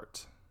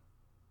report.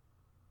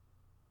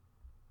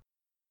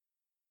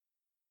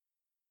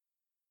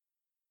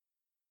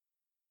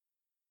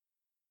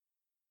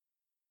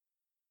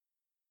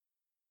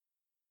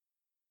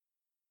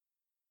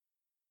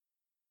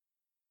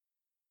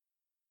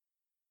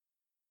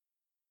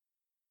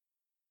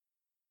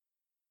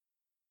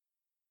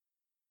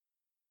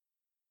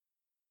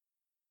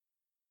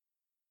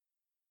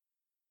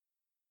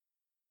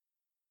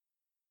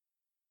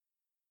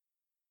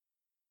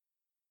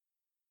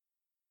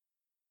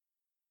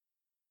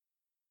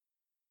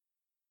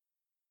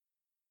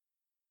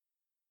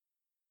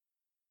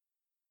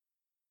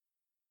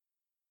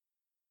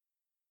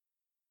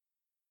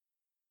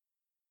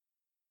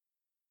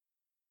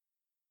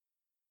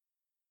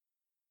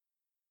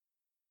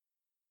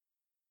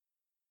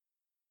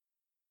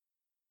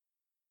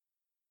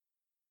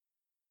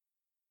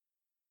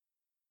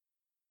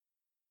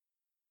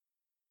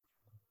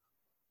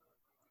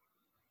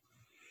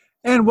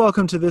 And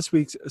welcome to this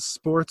week's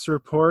sports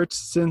report.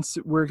 Since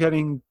we're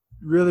getting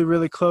really,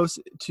 really close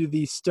to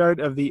the start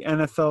of the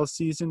NFL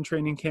season,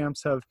 training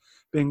camps have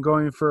been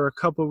going for a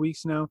couple of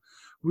weeks now.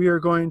 We are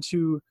going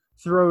to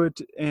throw it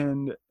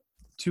in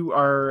to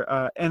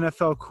our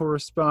NFL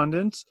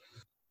correspondent.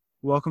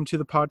 Welcome to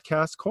the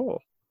podcast,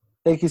 Cole.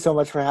 Thank you so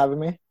much for having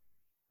me.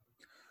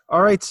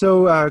 All right,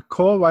 so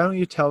Cole, why don't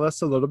you tell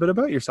us a little bit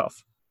about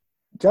yourself?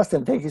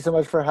 Justin, thank you so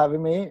much for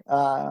having me.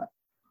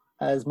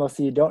 As most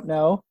of you don't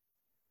know,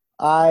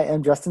 I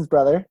am Justin's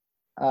brother.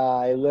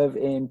 I live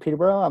in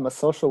Peterborough. I'm a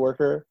social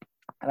worker,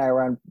 and I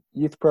run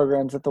youth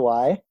programs at the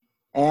Y.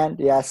 And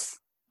yes,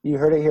 you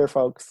heard it here,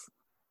 folks.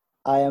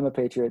 I am a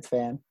Patriots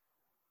fan.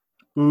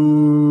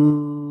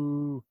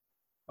 Ooh.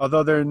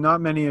 Although there are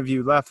not many of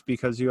you left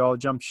because you all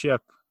jumped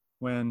ship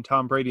when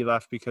Tom Brady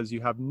left because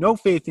you have no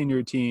faith in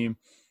your team,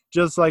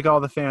 just like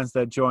all the fans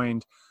that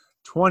joined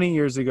 20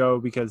 years ago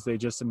because they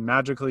just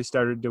magically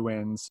started to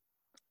win.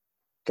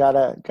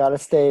 Gotta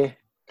stay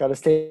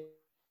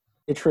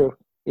true,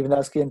 even though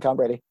it's and Tom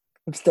Brady.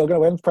 I'm still gonna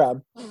win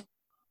proud.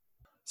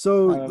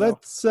 So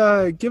let's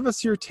give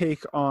us your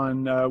take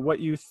on what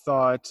you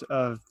thought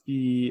of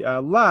the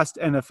last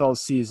NFL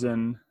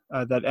season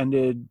that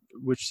ended,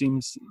 which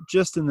seems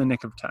just in the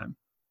nick of time.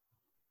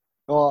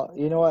 Well,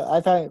 you know what?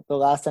 I thought the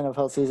last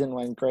NFL season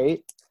went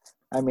great.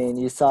 I mean,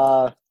 you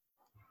saw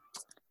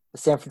the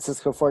San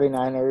Francisco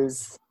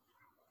 49ers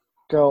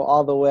go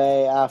all the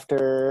way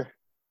after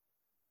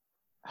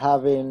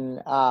having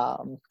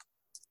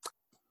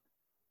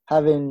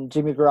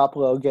Jimmy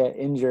Garoppolo get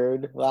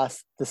injured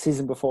the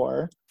season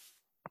before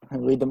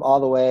and lead them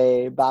all the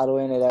way,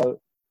 battling it out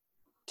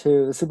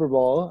to the Super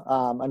Bowl.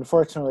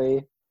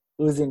 Unfortunately,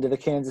 losing to the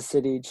Kansas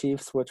City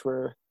Chiefs, which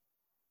were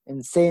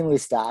insanely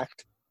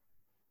stacked,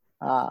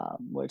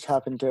 which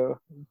happened to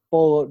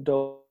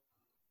bulldoze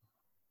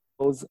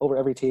over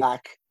every team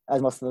back,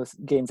 as most of those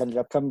games ended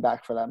up coming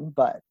back for them.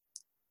 But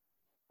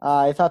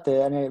I thought the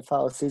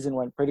NFL season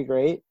went pretty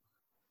great.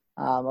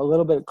 A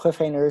little bit of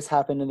cliffhangers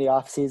happened in the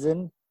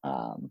offseason,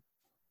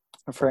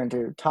 referring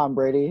to Tom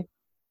Brady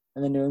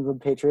and the New England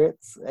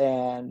Patriots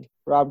and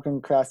Rob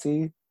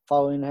Gronkowski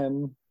following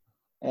him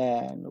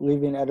and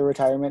leaving out of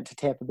retirement to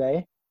Tampa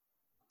Bay.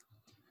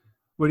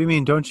 What do you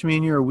mean? Don't you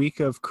mean you're a week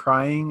of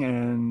crying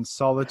and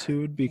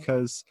solitude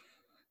because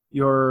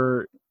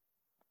your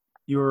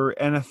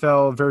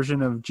NFL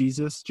version of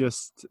Jesus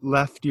just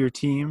left your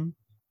team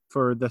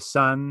for the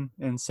sun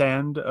and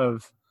sand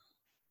of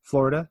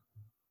Florida?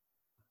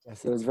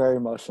 Yes, it was very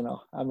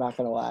emotional. I'm not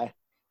going to lie.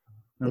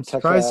 I'm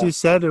surprised you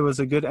said it was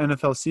a good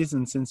NFL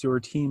season since your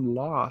team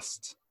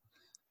lost.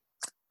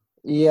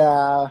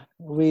 Yeah,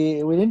 we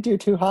didn't do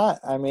too hot.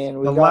 I mean,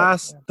 we The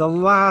got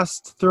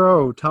last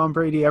throw Tom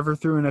Brady ever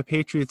threw in a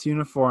Patriots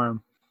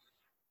uniform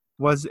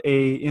was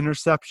a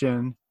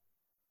interception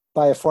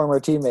by a former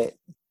teammate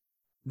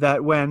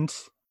that went.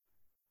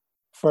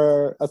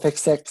 for a pick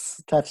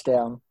six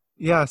touchdown.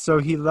 Yeah, so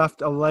he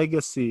left a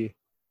legacy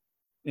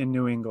in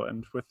New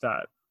England with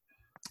that.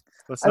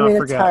 Let's I not mean,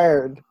 it's forget.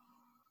 hard.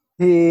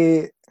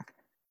 He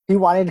he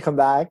wanted to come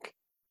back.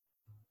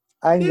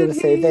 I'm Did gonna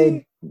say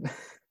they. he?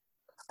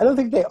 I don't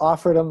think they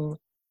offered him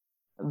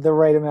the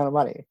right amount of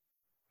money.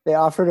 They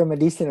offered him a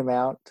decent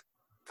amount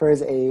for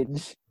his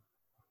age,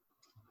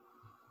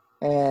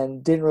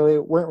 and didn't really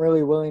weren't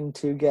really willing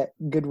to get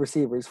good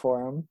receivers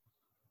for him.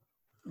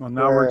 Well,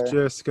 now we're Where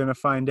just going to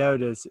find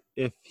out is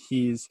if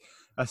he's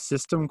a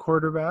system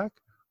quarterback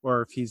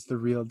or if he's the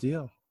real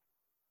deal.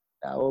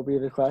 that will be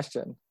the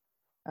question.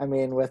 I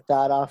mean, with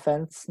that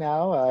offense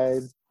now, I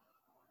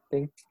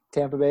think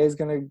Tampa Bay is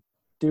going to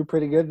do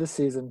pretty good this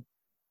season.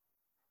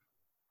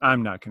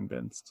 I'm not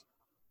convinced.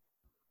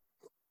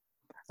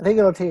 I think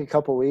it'll take a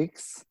couple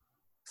weeks,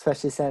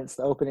 especially since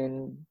the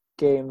opening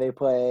game they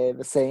play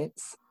the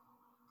Saints.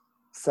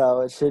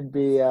 So it should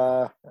be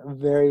a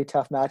very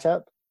tough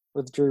matchup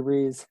with Drew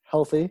Brees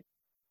healthy.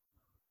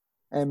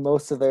 And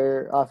most of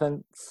their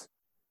offense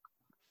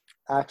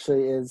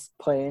actually is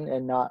playing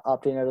and not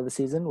opting out of the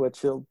season,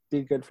 which will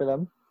be good for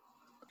them.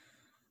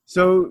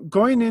 So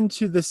going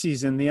into the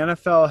season, the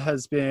NFL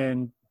has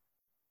been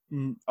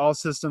all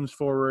systems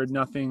forward,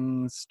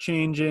 nothing's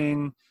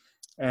changing.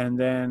 And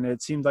then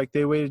it seemed like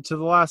they waited to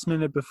the last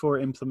minute before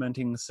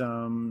implementing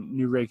some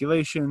new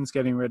regulations,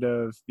 getting rid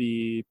of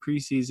the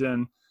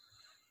preseason.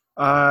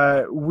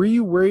 Were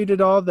you worried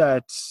at all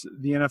that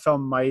the NFL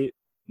might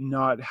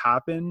not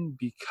happen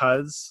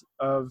because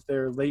of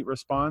their late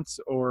response,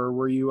 or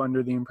were you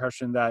under the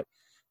impression that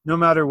no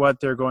matter what,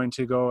 they're going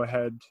to go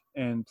ahead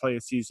and play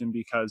a season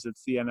because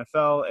it's the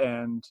NFL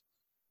and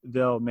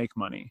they'll make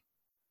money?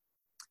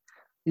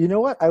 You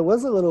know what? I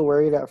was a little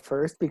worried at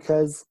first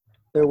because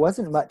there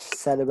wasn't much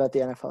said about the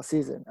NFL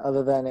season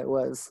other than it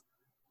was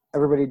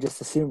everybody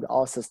just assumed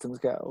all systems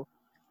go.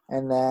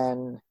 And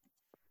then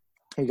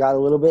you got a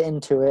little bit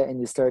into it and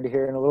you started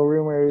hearing a little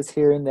rumors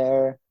here and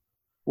there.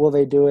 Will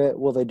they do it?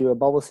 Will they do a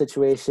bubble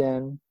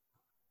situation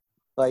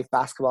like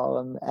basketball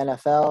and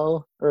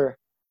NFL or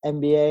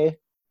NBA,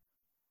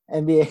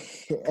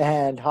 NBA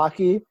and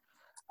hockey?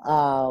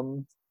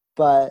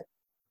 But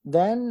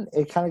then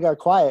it kind of got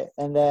quiet,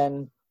 and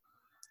then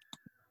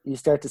you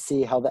start to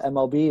see how the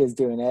MLB is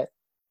doing it,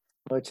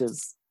 which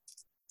is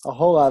a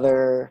whole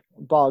other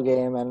ball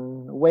game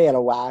and way out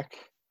of whack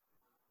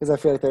because I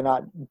feel like they're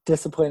not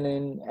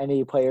disciplining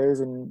any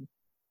players and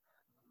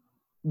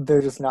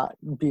they're just not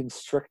being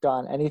strict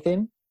on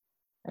anything,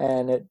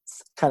 and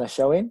it's kind of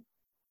showing.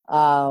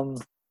 Um,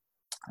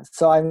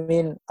 so I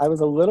mean, I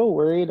was a little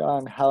worried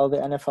on how the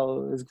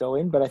NFL is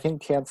going, but I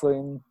think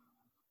canceling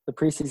the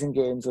preseason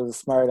games was a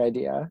smart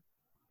idea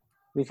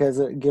because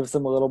it gives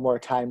them a little more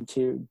time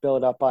to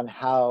build up on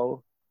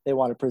how they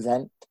want to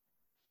present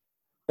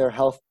their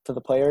health to the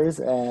players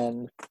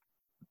and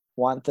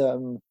want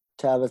them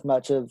to have as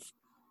much of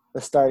the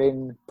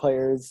starting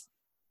players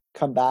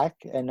come back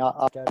and not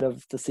opt out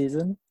of the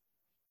season.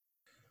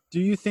 Do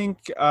you think,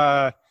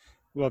 well,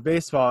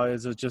 baseball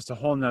is just a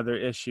whole nother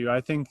issue.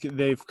 I think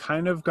they've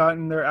kind of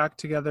gotten their act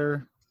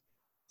together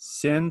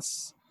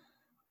since,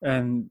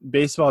 and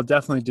baseball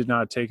definitely did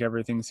not take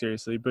everything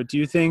seriously. But do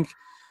you think,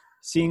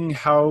 seeing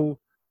how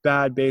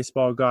bad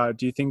baseball got,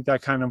 do you think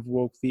that kind of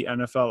woke the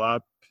NFL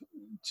up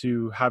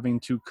to having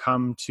to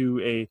come to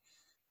a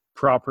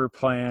proper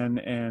plan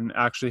and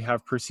actually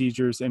have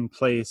procedures in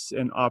place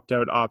and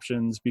opt-out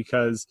options,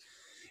 because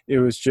it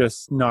was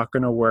just not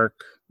going to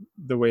work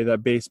the way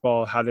that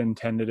baseball had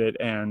intended it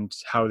and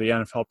how the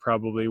NFL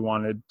probably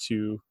wanted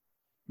to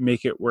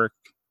make it work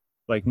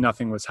like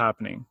nothing was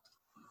happening?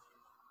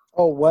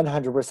 Oh,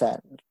 100%.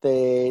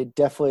 They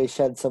definitely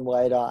shed some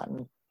light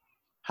on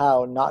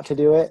how not to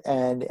do it,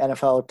 and the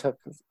NFL took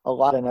a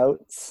lot of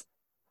notes,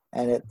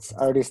 and it's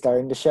already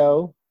starting to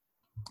show.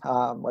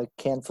 Like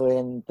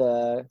canceling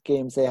the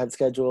games they had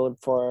scheduled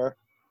for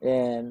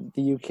in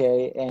the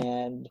UK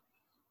and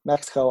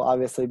Mexico,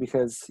 obviously,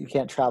 because you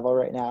can't travel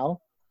right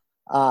now,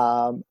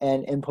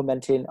 and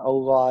implementing a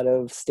lot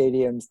of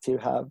stadiums to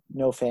have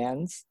no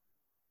fans,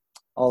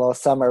 although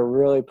some are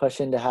really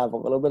pushing to have a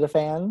little bit of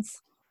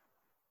fans.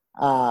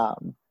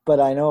 But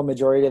I know a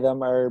majority of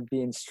them are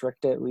being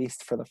strict at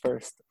least for the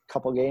first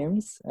couple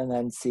games and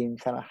then seeing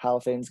kind of how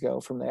things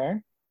go from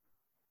there.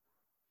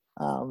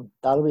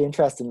 That'll be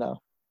interesting, though.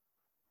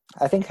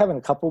 I think having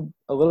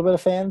a little bit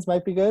of fans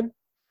might be good.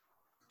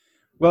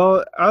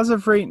 Well, as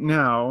of right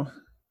now,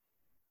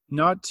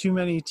 not too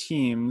many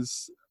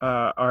teams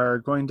are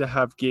going to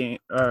have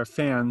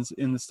fans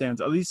in the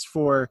stands, at least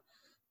for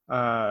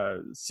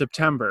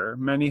September.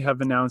 Many have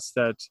announced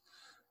that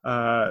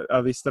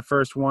at least the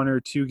first one or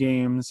two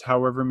games,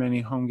 however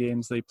many home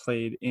games they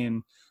played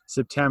in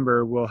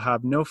September, will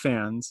have no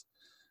fans,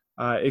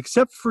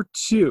 except for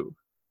two.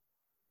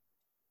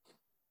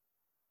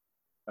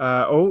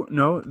 Oh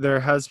no,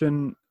 there has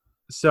been.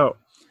 So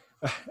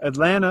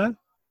Atlanta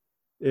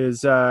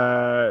is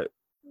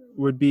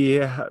would be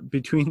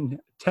between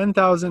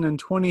 10,000 and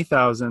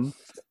 20,000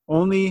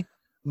 only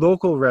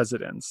local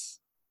residents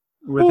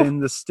Whew. within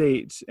the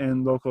state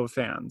and local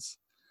fans.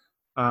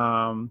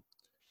 Um,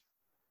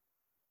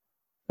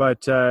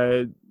 but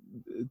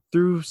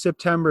through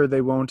September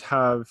they won't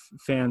have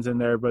fans in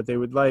there, but they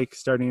would like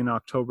starting in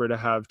October to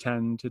have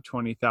 10 to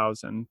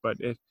 20,000, but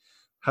it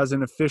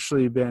hasn't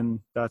officially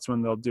been that's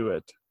when they'll do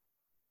it.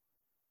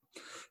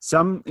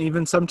 Some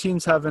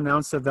teams have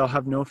announced that they'll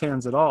have no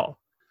fans at all,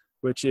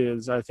 which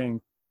is, I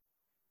think,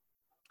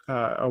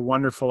 a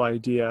wonderful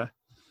idea,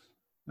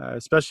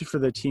 especially for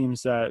the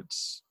teams that,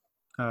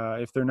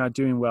 if they're not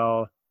doing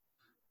well,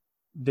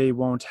 they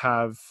won't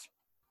have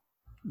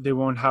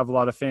a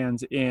lot of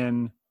fans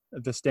in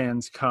the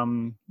stands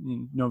come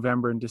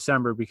November and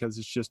December because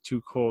it's just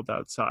too cold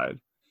outside.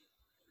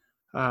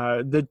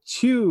 The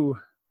two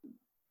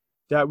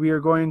that we are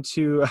going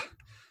to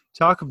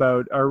talk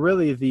about are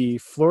really the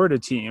Florida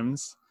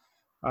teams.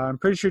 I'm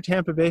pretty sure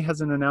Tampa Bay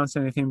hasn't announced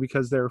anything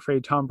because they're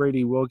afraid Tom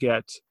Brady will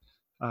get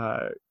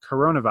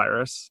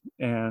coronavirus,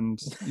 and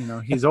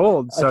he's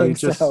old, I so think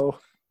so.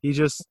 he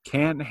just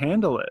can't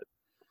handle it.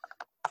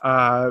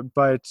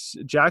 But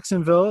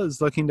Jacksonville is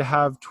looking to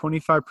have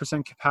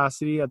 25%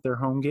 capacity at their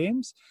home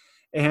games,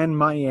 and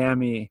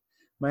Miami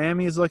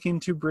is looking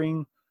to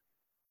bring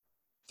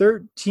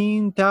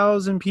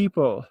 13,000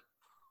 people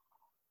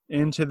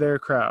into their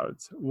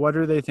crowds. What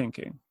are they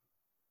thinking?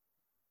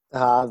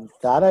 That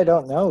I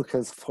don't know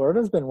because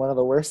Florida's been one of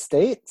the worst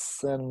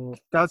states, and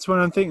That's what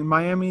I'm thinking.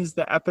 Miami's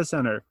the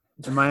epicenter,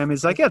 and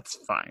Miami's like, it's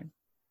fine.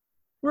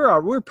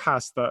 We're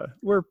past the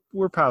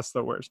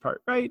worst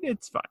part, right?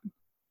 It's fine.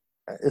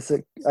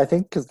 I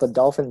think because the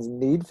Dolphins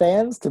need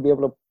fans to be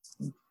able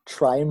to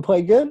try and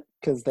play good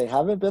because they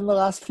haven't been the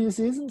last few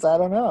seasons. I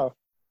don't know.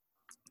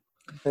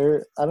 I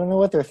don't know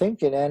what they're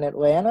thinking. And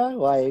Atlanta,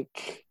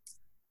 like,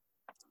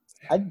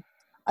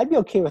 I'd be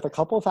okay with a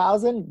couple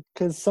thousand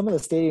because some of the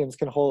stadiums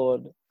can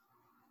hold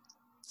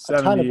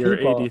a ton of 70 or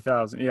people.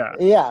 80,000. Yeah.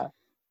 Yeah.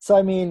 So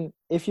I mean,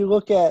 if you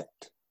look at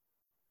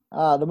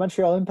the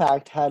Montreal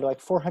Impact had like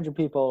 400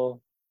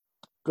 people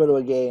go to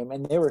a game,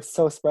 and they were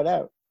so spread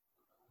out,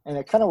 and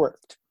it kind of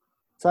worked.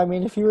 So I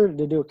mean, if you were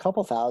to do a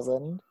couple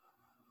thousand,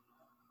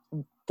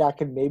 that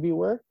could maybe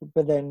work.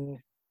 But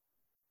then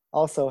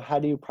also, how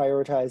do you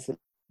prioritize the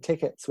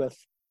tickets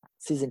with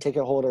season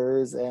ticket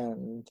holders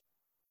and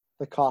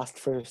the cost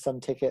for some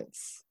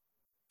tickets?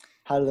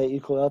 How do they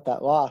equal out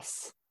that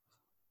loss?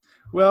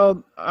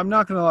 Well, I'm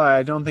not going to lie.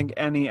 I don't think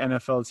any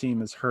NFL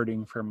team is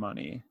hurting for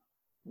money.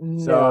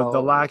 So the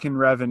No, lack in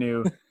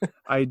revenue,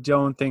 I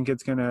don't think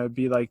it's going to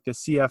be like the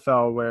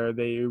CFL where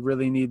they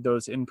really need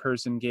those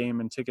in-person game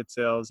and ticket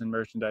sales and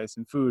merchandise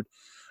and food.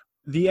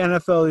 The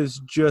NFL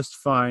is just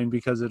fine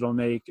because it'll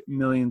make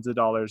millions of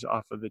dollars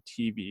off of the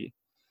TV.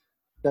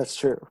 that's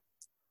true.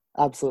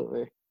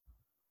 Absolutely.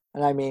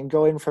 And I mean,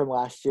 going from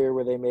last year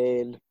where they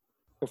made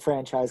the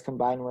franchise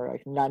combined were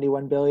like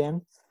 91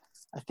 billion,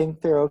 I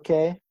think they're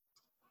okay.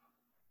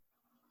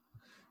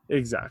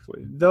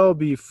 Exactly. They'll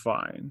be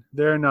fine.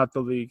 They're not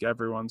the league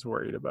everyone's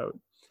worried about.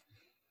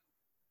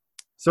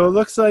 So it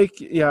looks like,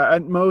 yeah,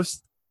 at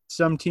most,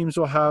 some teams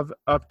will have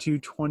up to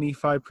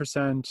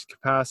 25%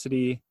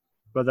 capacity,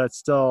 but that's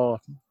still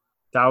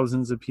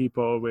thousands of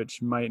people,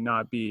 which might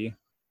not be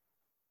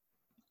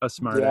a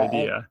smart Yeah,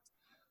 idea,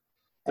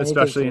 anything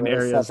especially can in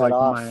really set areas that like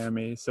off.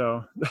 Miami.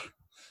 So,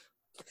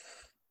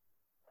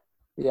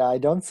 Yeah, I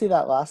don't see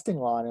that lasting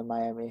long in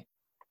Miami.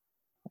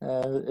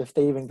 If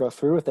they even go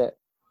through with it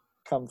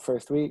come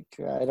first week,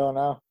 I don't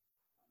know.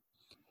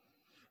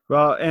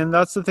 well, and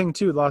that's the thing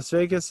too. Las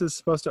Vegas is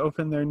supposed to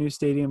open their new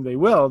stadium.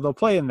 They'll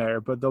play in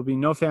there, but there'll be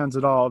no fans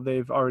at all.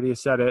 They've already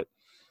said it.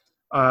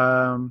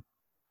 And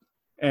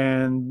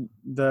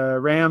the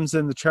Rams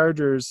and the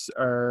Chargers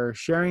are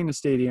sharing a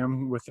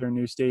stadium with their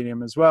new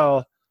stadium as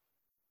well.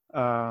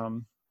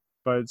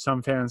 But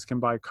some fans can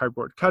buy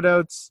cardboard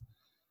cutouts.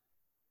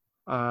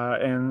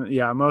 And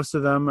yeah, most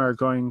of them are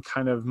going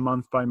kind of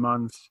month by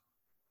month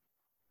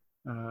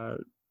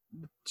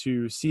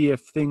to see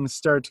if things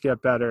start to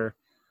get better.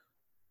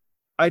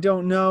 I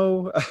don't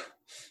know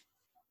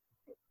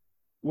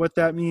what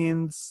that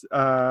means.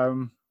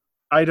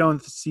 I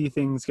don't see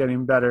things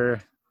getting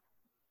better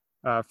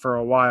for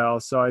a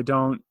while, so I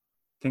don't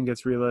think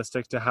it's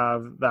realistic to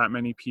have that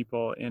many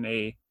people in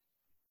a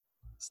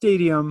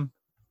stadium.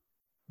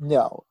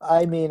 No,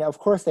 I mean, of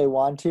course they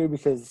want to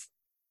because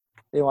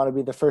they want to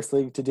be the first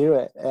league to do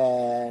it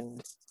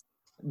and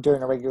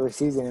during a regular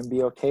season and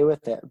be okay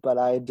with it. But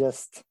I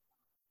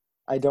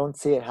don't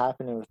see it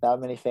happening with that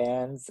many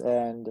fans,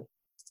 and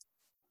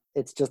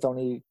it's just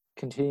only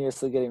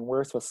continuously getting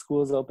worse with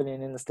schools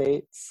opening in the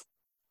States.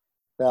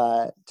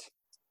 That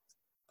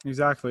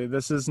Exactly.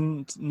 This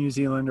isn't New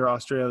Zealand or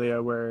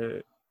Australia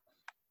where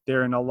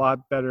they're in a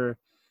lot better.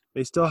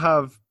 They still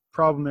have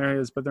problem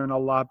areas, but they're in a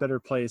lot better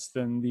place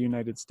than the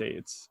United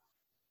States.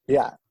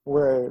 yeah,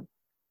 where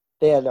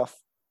they had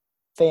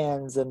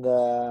fans in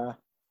the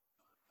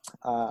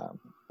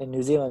in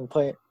New Zealand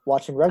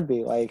watching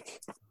rugby,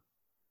 like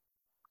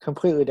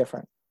completely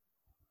different.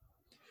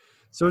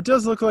 So it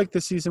does look like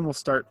the season will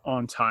start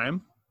on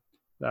time.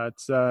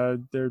 That's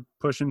they're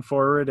pushing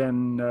forward,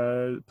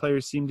 and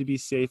players seem to be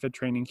safe at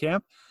training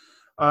camp.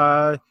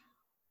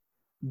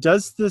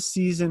 Does the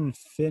season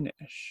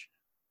finish?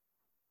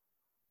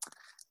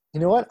 You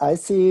know what? I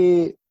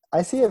see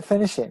it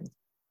finishing.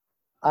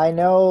 I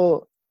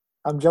know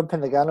I'm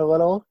jumping the gun a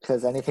little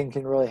because anything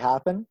can really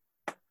happen,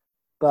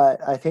 but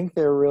I think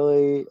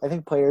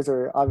players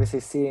are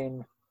obviously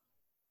seeing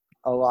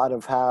a lot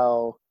of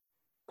how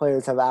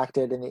players have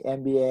acted in the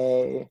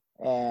NBA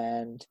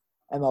and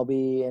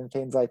MLB and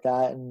things like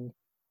that, and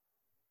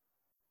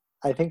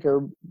I think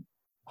are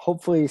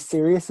hopefully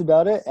serious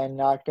about it and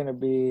not going to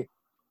be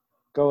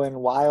going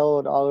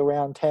wild all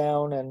around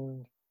town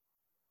and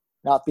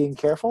not being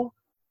careful.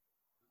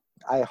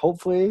 I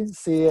hopefully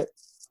see it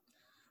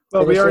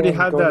Well, we finishing already and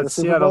had going to that the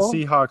Super Seattle Bowl.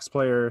 Seahawks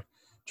player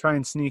try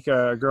and sneak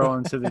a girl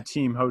into the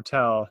team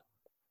hotel,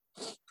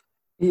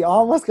 He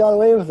almost got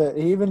away with it.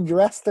 He even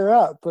dressed her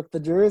up with the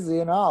jersey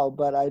and all,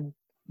 but I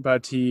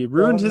but he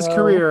ruined don't his know.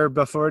 career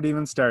before it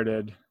even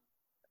started.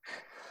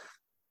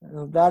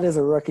 That is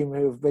a rookie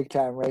move, big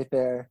time, right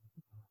there.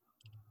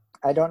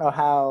 I don't know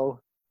how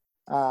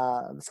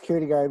the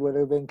security guard would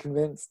have been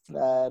convinced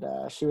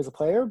that she was a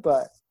player,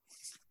 but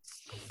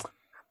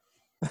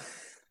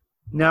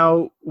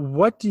Now,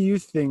 what do you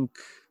think?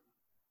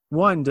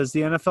 One, does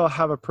the NFL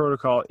have a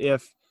protocol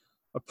if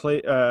a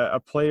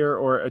player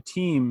or a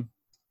team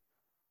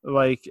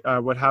like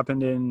what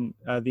happened in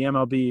the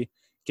MLB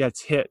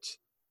gets hit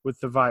with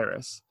the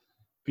virus?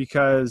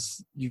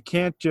 Because you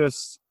can't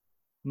just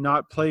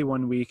not play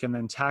 1 week and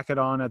then tack it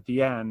on at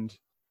the end,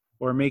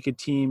 or make a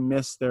team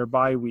miss their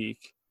bye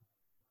week.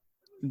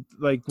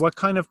 Like, what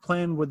kind of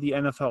plan would the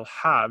NFL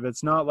have?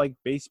 It's not like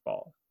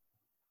baseball.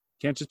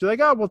 Can't just be like,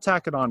 oh, we'll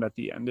tack it on at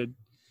the end.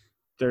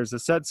 There's a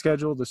set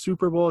schedule. The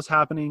Super Bowl is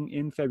happening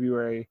in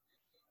February.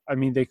 I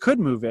mean, they could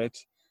move it,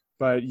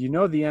 but the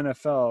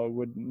NFL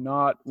would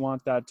not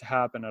want that to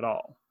happen at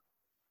all.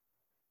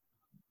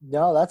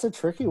 no, that's a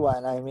tricky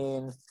one. I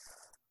mean,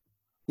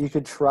 you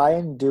could try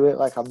and do it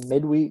like a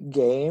midweek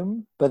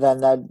game, but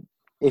then that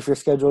if you're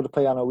scheduled to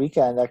play on a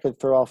weekend, that could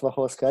throw off the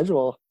whole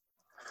schedule.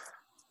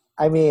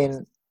 I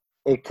mean,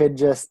 it could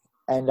just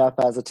end up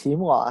as a team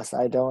loss.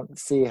 I don't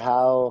see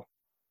how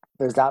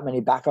there's that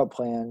many backup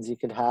plans. You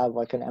could have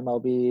like an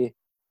MLB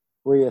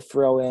where you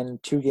throw in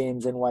 2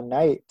 games in one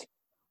night.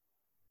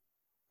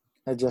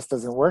 It just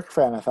doesn't work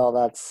for NFL.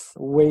 That's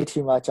way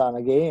too much on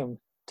a game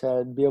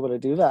to be able to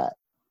do that.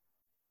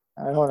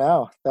 I don't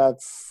know.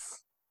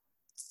 That's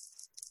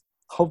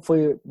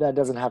hopefully that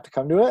doesn't have to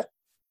come to it.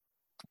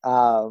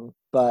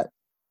 But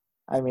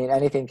I mean,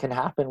 anything can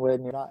happen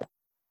when you're not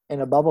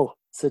in a bubble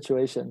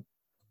situation.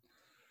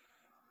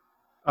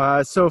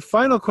 So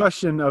final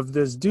question of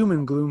this doom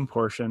and gloom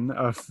portion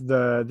of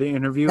the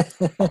interview.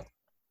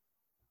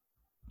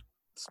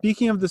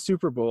 Speaking of the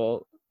Super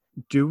Bowl,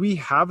 do we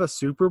have a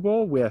Super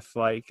Bowl with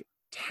like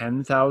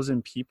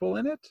 10,000 people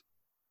in it?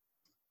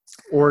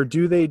 Or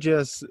do they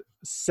just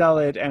sell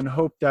it and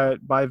hope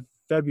that by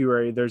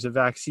February there's a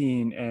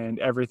vaccine and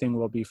everything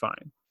will be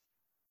fine?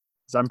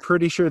 Because I'm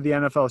pretty sure the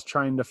NFL is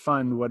trying to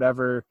fund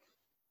whatever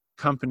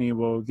company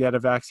will get a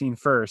vaccine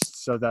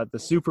first so that the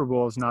Super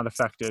Bowl is not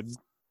affected.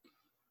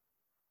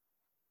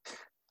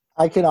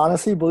 I can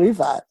honestly believe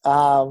that.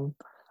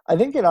 I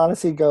think it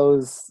honestly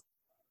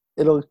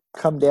it'll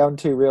come down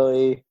to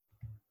really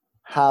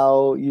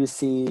how you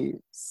see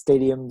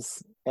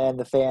stadiums and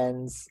the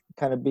fans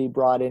kind of be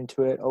brought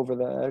into it over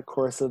the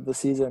course of the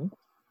season.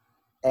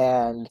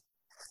 And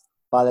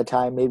by the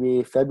time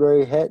maybe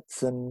February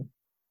hits and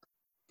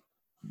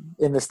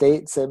in the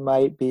States, it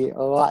might be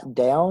a lot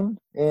down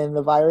in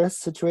the virus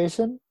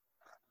situation.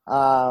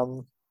 I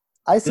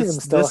see them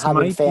still This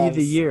having might be the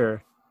fans.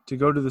 year to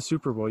go to the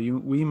Super Bowl.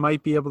 We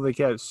might be able to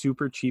get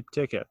super cheap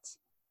tickets.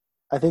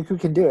 I think we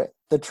can do it.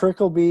 The trick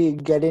will be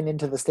getting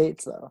into the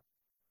States, though.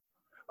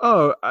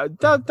 Oh,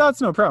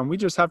 that's no problem. We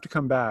just have to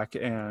come back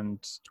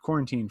and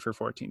quarantine for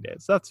 14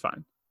 days. That's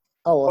fine.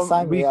 Oh, well, Well,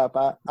 sign me up.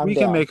 I'm we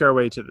can down. make our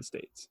way to the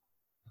States.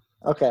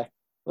 Okay,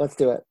 let's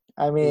do it.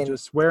 I We'll mean,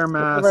 just wear a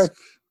whatever. mask,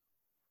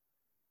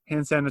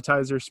 hand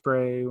sanitizer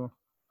spray.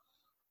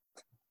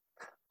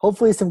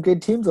 Hopefully, some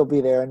good teams will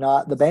be there and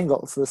not the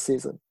Bengals this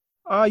season.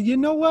 You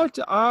know what?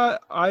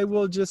 I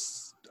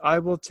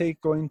will take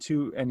going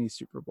to any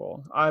Super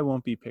Bowl. I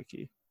won't be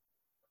picky.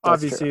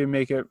 That's true. Obviously, it'd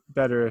make it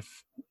better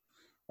if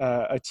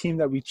a team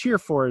that we cheer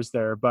for is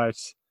there, but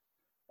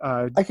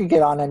I could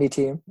get on any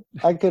team.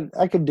 I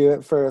could do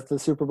it for the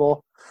Super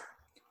Bowl.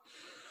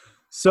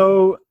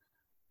 so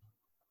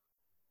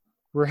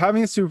we're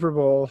having a Super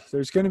Bowl.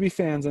 There's going to be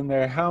fans in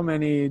there. How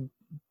many?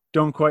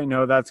 Don't quite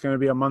know. That's going to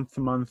be a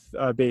month-to-month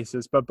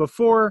basis. But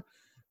before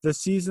the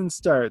season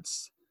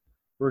starts,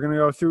 we're going to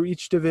go through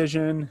each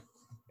division,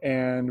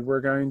 and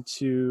we're going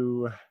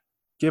to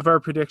give our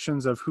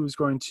predictions of who's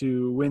going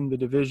to win the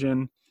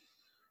division.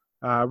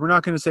 We're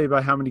not going to say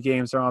by how many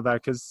games or all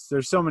that because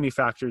there's so many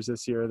factors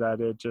this year that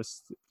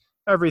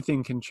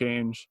everything can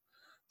change.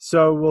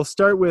 So we'll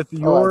start with Oh,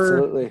 your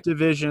absolutely.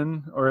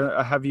 division,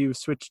 or have you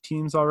switched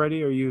teams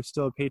already? Are you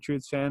still a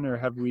Patriots fan, or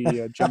have we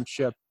jumped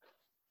ship?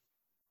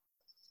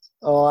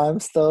 Oh, I'm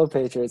still a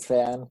Patriots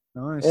fan.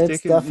 No, It's you're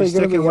definitely going to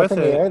sticking be up with in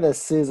the it. air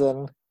this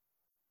season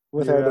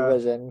with our You're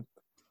division.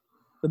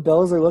 The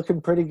Bills are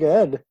looking pretty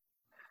good.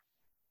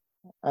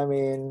 I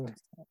mean,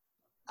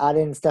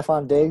 adding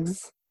Stephon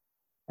Diggs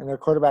and their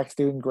quarterback's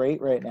doing great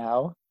right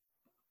now,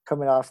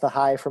 coming off the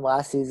high from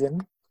last season.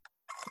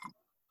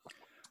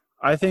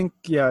 I think,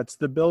 yeah, it's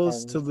the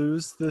Bills to And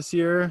lose this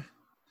year.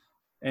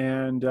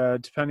 And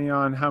depending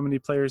on how many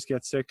players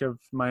get sick of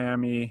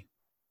Miami,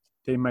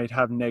 they might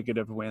have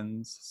negative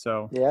wins.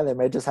 So yeah, they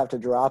may just have to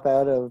drop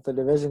out of the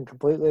division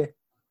completely.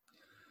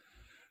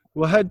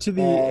 we'll head to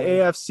the And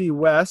AFC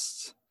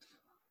West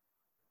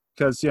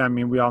because, yeah, I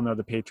mean, we all know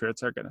the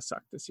Patriots are going to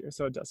suck this year.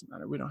 So it doesn't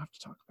matter. We don't have to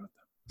talk about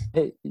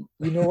hey,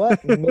 you know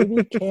what?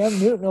 Maybe Cam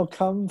Newton will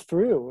come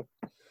through.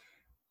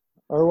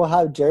 Or we'll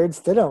have Jared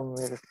Stidham.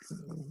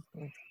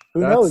 Who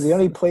knows? He That's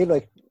only played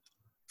like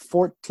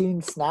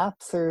 14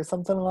 snaps or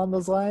something along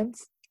those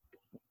lines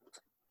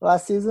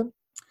last season.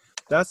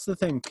 That's the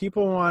thing.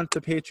 People want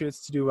the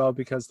Patriots to do well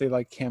because they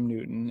like Cam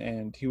Newton,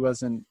 and he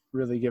wasn't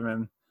really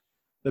given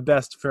the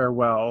best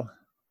farewell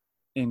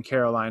in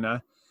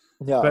Carolina.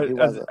 No, he But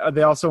wasn't.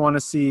 they also want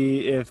to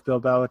see if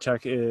Bill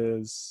Belichick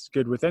is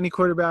good with any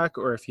quarterback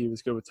or if he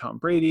was good with Tom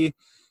Brady.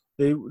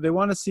 They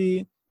want to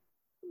see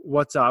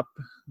what's up.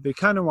 They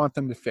kind of want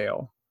them to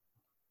fail.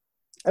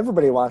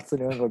 Everybody wants the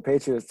New England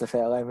Patriots to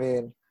fail. I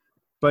mean,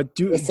 But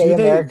they say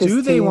America's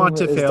do they team want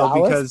to is fail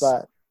Dallas, because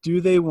but do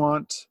they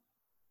want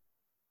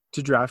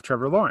to draft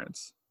Trevor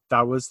Lawrence?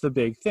 That was the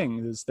big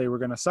thing, is they were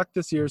going to suck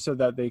this year so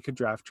that they could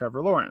draft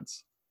Trevor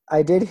Lawrence.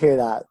 I did hear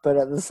that. But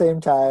at the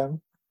same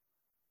time,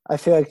 I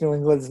feel like New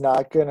England's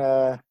not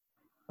gonna,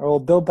 or well,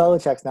 Bill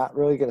Belichick's not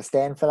really gonna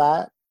stand for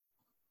that.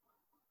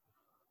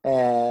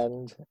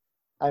 And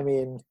I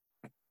mean,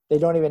 they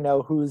don't even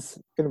know who's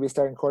going to be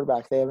starting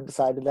quarterback. They haven't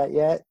decided that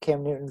yet.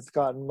 Cam Newton's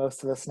gotten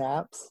most of the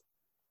snaps,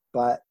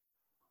 but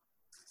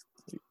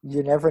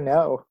you never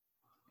know.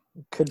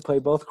 Could play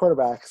both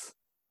quarterbacks.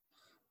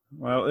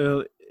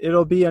 Well,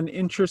 it'll be an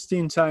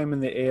interesting time in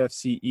the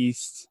AFC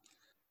East,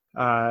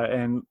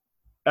 and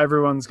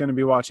everyone's going to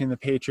be watching the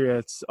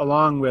Patriots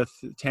along with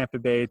Tampa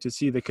Bay to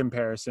see the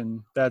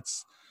comparison.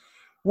 That's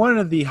one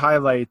of the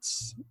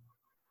highlights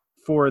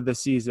for the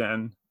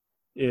season,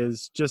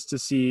 is just to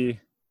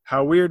see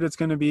how weird it's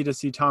going to be to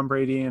see Tom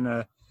Brady in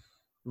a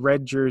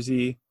red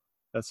jersey.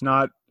 That's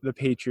not the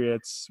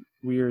Patriots'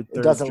 weird It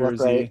third doesn't look right.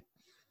 jersey.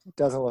 It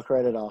doesn't look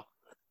right at all.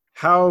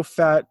 How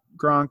fat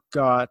Gronk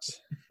got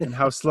and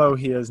how slow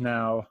he is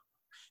now,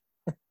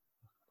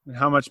 and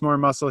how much more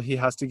muscle he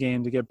has to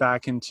gain to get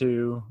back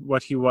into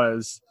what he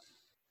was.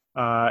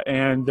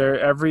 And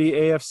every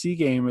AFC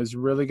game is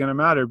really going to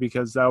matter,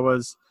 because that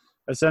was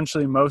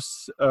essentially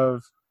most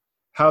of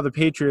how the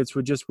Patriots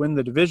would just win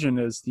the division.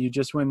 Is you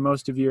just win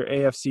most of your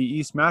AFC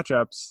East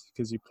matchups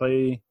because you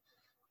play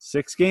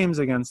 6 games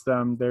against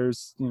them.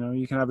 There's,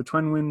 you can have a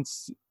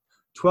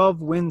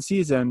 12 win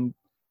season,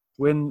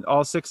 win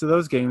all 6 of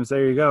those games.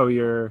 There you go.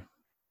 You're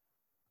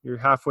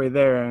halfway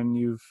there, and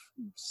you've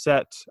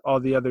set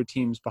all the other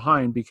teams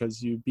behind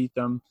because you beat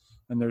them,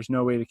 and there's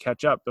no way to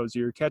catch up. Those are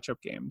your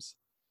catch-up games.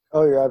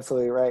 Oh, you're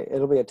absolutely right.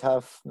 It'll be a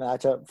tough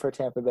matchup for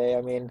Tampa Bay.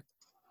 I mean,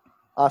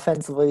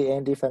 offensively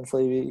and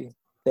defensively,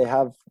 they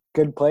have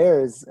good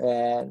players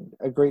and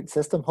a great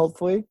system,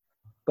 hopefully.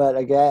 But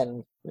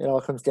again, it all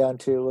comes down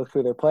to look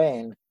who they're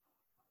playing.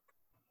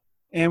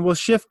 And we'll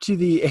shift to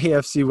the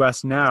AFC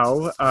West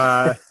now.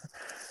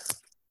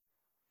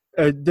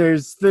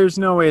 There's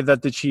no way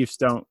that the Chiefs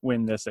don't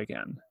win this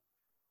again.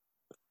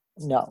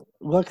 No,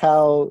 look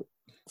how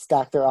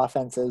stacked their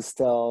offense is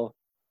still.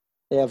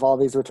 They have all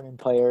these returning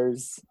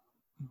players.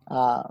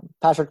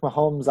 Patrick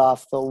Mahomes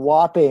off the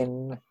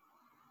whopping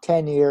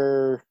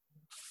 10-year,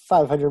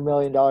 $500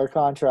 million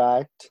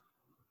contract.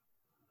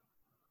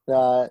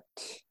 That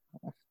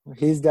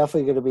he's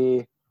definitely going to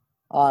be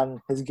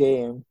on his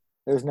game.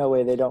 There's no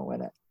way they don't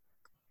win it.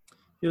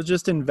 You'll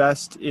just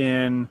invest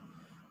in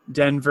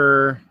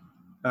Denver,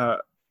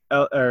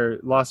 or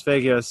Las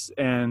Vegas,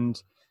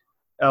 and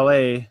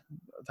LA.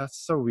 That's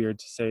so weird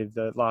to say,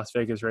 the Las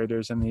Vegas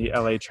Raiders and the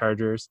LA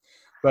Chargers.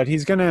 But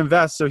he's going to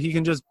invest so he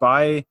can just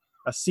buy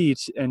a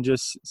seat and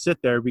just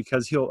sit there,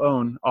 because he'll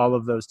own all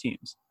of those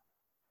teams.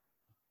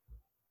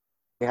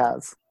 He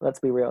has. Let's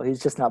be real. He's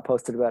just not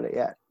posted about it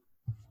yet.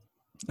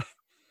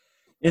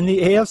 In the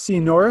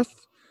AFC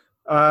North,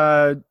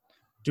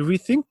 do we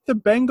think the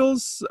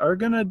Bengals are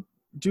going to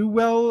do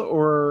well,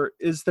 or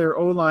is their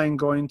O-line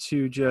going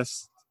to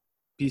just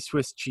be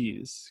Swiss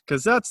cheese?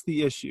 Because that's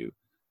the issue.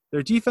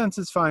 Their defense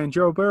is fine.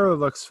 Joe Burrow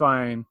looks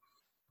fine.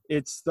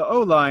 It's the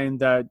O-line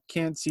that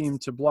can't seem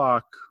to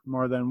block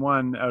more than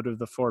 1 out of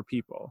the 4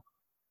 people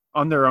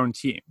on their own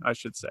team, I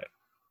should say.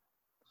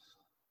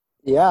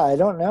 Yeah, I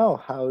don't know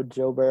how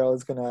Joe Burrow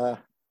is going to.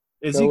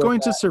 Is he going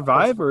to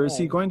survive, or is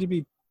he going to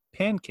be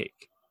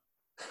pancake?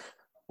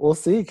 We'll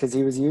see, because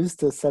he was used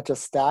to such a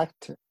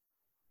stacked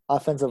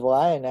offensive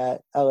line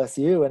at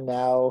LSU, and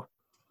now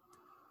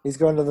he's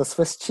going to the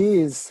Swiss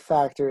cheese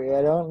factory.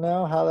 I don't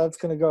know how that's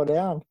going to go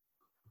down.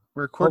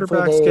 Where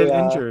Hopefully quarterbacks get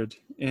injured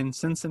in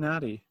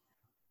Cincinnati.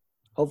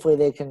 Hopefully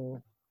they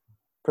can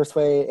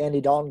persuade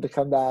Andy Dalton to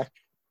come back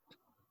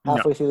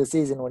halfway through the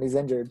season when he's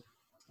injured.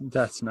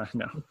 That's not,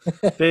 no.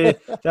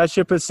 That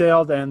ship has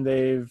sailed, and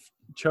they've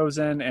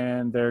chosen,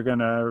 and they're going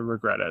to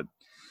regret it.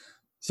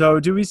 So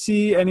do we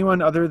see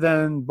anyone other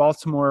than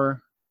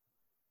Baltimore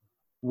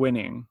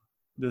winning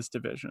this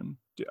division?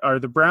 Are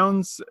the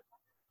Browns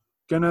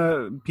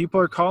people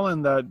are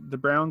calling that the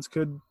Browns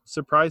could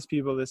surprise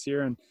people this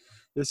year, and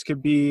this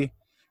could be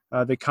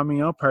the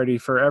coming out party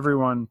for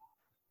everyone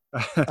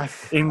in I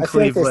Cleveland.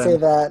 feel like they say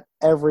that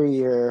every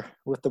year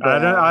with the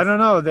Browns. I don't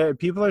know.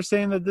 People are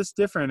saying that this is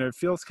different. It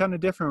feels kind of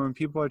different when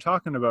people are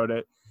talking about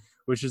it,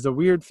 which is a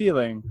weird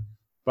feeling.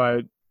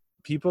 But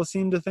people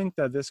seem to think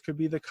that this could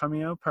be the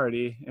coming out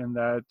party, and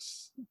that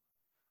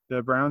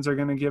the Browns are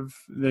going to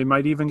they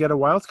might even get a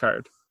wild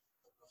card.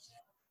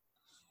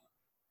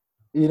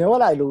 You know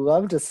what? I'd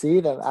love to see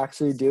them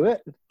actually do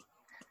it,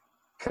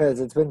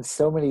 because it's been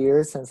so many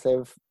years since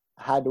they've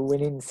had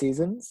winning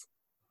seasons.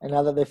 And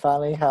now that they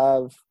finally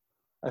have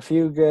a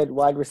few good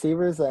wide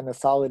receivers and a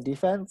solid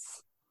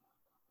defense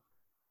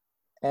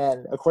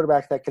and a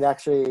quarterback that could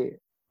actually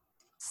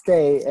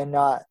stay and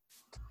not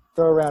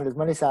throw around his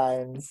money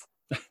signs,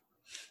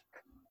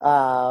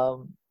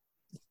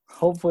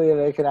 hopefully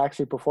they can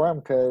actually perform,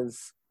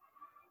 because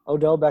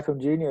Odell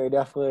Beckham Jr.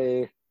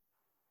 definitely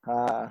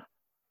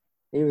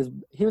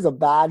he was a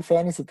bad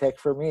fantasy pick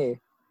for me.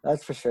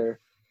 That's for sure.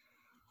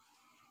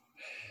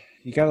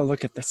 You got to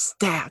look at the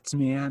stats,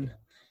 man.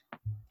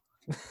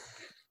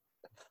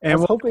 And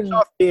we'll finish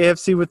off the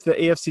AFC with the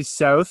AFC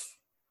South.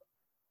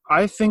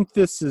 I think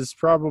this is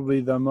probably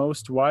the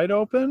most wide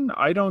open.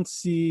 I don't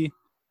see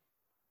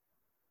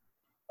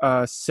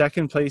a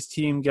second place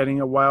team getting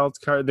a wild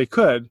card. They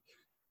could,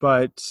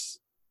 but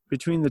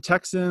between the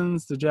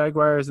Texans, the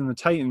Jaguars, and the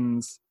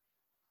Titans,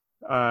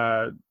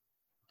 I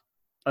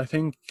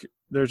think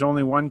there's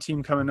only one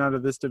team coming out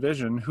of this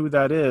division. Who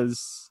that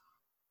is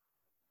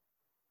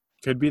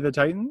could be the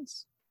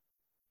Titans.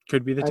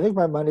 Could be the. I think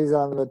my money's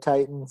on the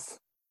Titans,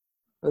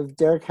 with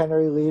Derrick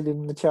Henry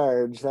leading the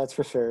charge. That's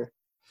for sure.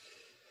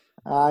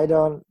 I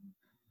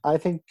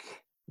think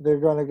they're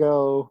going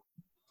to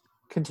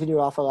continue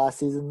off of last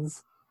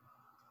season's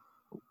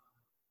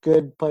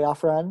good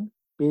playoff run,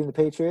 beating the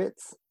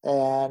Patriots,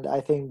 and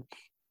I think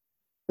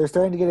they're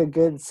starting to get a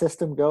good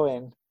system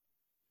going.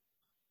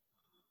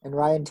 And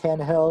Ryan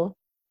Tannehill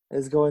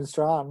is going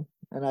strong,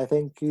 and I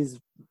think he's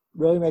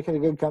really making a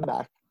good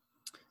comeback.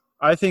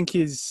 I think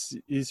he's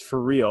for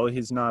real.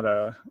 He's not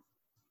a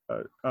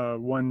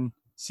one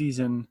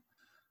season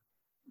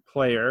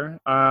player.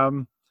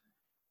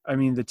 I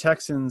mean, the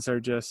Texans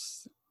are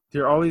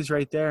they're always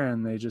right there,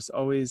 and they just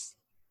always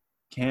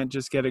can't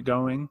just get it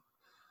going.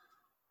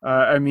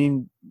 I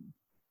mean,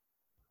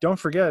 don't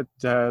forget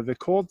the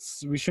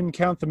Colts. We shouldn't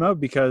count them out,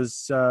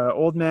 because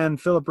old man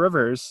Phillip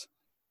Rivers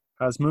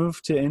has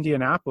moved to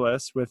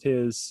Indianapolis with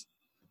his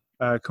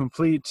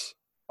complete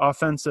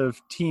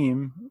offensive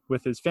team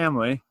with his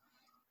family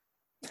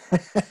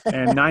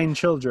and 9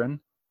 children.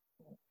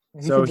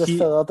 He can just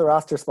fill out the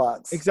roster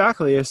spots.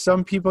 Exactly. If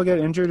some people get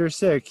injured or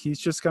sick, he's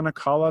just going to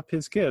call up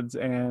his kids,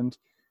 and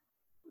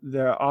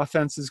the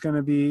offense is going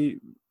to be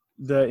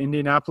the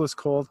Indianapolis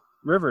Colt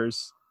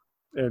Rivers,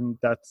 and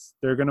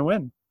they're going to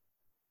win.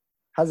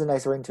 Has a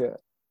nice ring to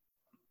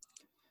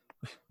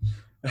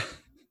it.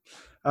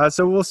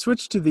 So we'll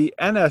switch to the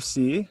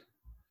NFC.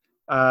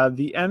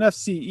 The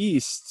NFC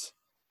East,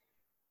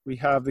 we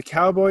have the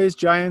Cowboys,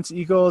 Giants,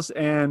 Eagles,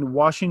 and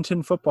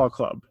Washington Football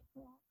Club,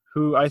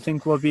 who I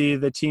think will be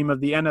the team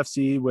of the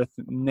NFC with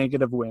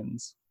negative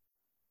wins.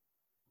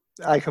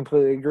 I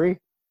completely agree.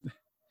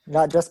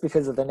 Not just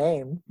because of the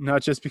name.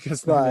 Not just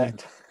because of the name.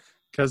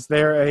 Because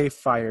they're a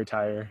fire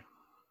tire.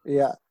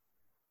 Yeah.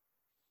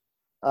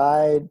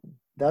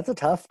 That's a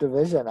tough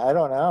division. I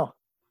don't know.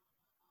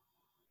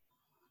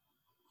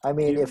 I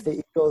mean, if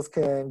the Eagles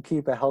can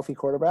keep a healthy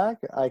quarterback,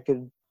 I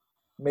could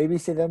maybe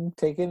see them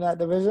taking that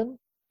division.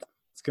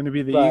 It's going to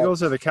be the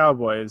Eagles or the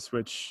Cowboys,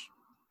 which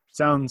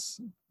sounds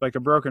like a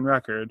broken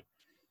record.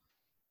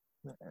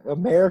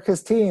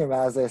 America's team,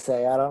 as they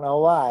say. I don't know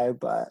why,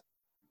 but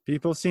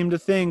people seem to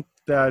think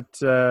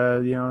that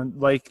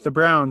like the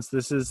Browns,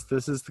 this is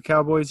the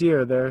Cowboys'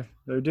 year.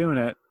 They're doing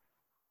it.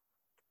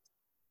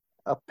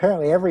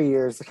 Apparently, every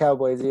year is the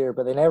Cowboys' year,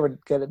 but they never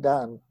get it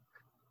done.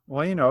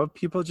 Well,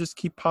 people just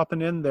keep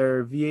popping in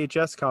their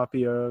VHS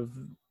copy of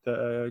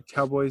the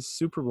Cowboys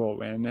Super Bowl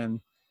win, and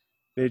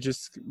they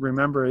just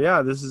remember,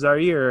 yeah, this is our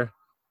year.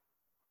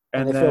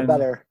 And they feel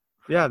better.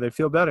 Yeah, they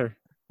feel better.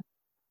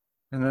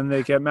 And then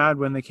they get mad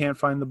when they can't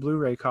find the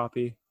Blu-ray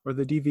copy or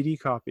the DVD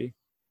copy.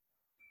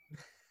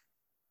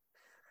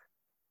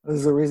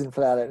 There's a reason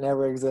for that. It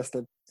never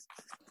existed.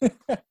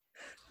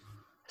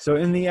 So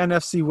in the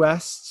NFC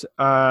West,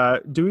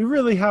 do we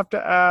really have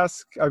to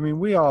ask? I mean,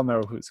 we all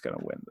know who's going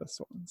to win this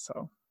one.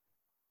 So.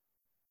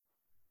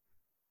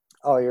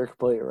 Oh, you're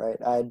completely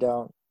right. I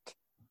don't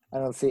I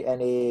don't see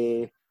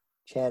any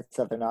chance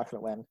that they're not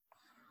going to win.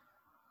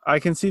 I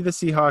can see the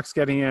Seahawks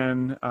getting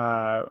in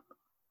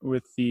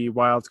with the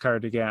wild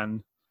card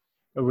again,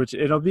 which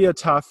it'll be a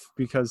tough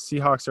because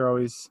Seahawks are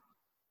always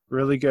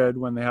really good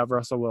when they have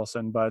Russell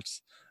Wilson, but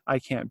I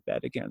can't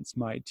bet against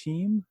my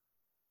team.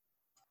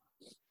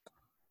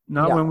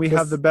 Not when we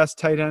have the best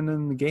tight end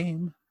in the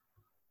game.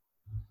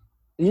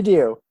 You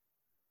do.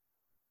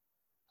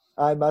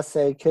 I must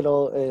say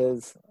Kittle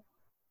is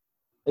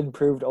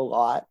improved a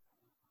lot.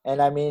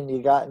 And, I mean,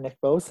 you got Nick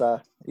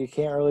Bosa. You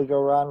can't really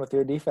go wrong with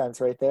your defense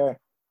right there.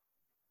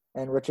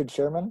 And Richard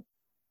Sherman.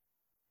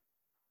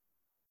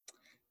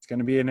 It's going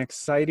to be an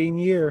exciting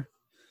year.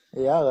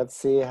 Yeah, let's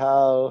see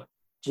how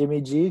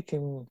Jimmy G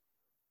can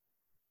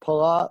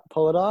pull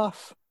it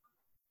off.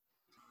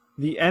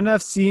 The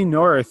NFC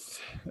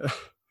North.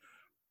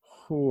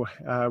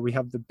 We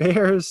have the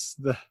Bears,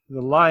 the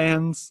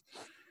Lions.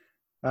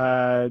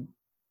 Are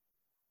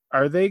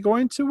they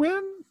going to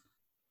win?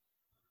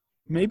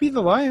 Maybe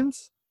the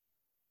Lions.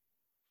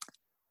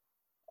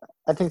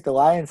 I think the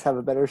Lions have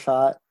a better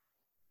shot.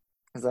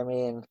 Because, I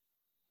mean,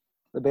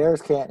 the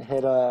Bears can't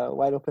hit a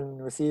wide open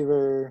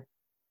receiver.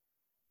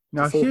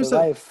 Now, here's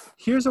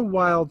a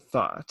wild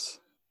thought.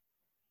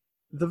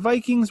 The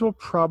Vikings will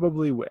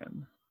probably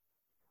win.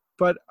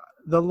 But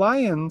the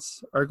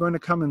Lions are going to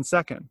come in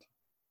second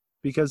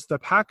because the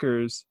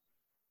Packers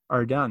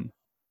are done.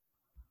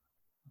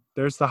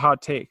 There's the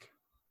hot take.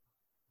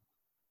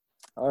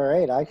 All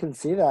right, I can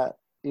see that.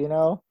 You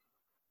know,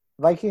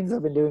 Vikings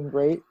have been doing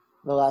great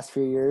the last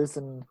few years,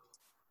 and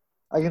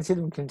I can see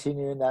them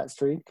continuing that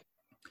streak.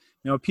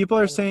 You know, people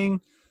are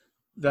saying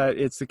that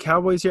it's the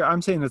Cowboys' year.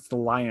 I'm saying it's the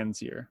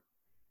Lions' year.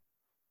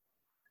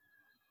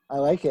 I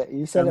like it.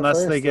 You said unless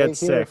it first. They get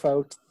sick, here,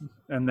 folks.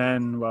 And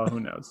then, well, who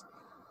knows?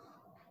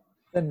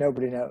 Then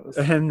nobody knows.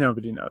 And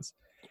nobody knows.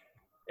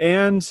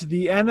 And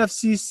the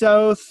NFC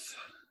South.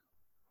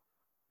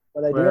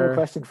 But I do have a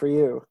question for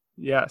you.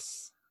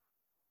 Yes.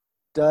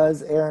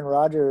 Does Aaron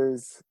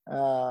Rodgers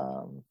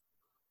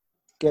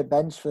get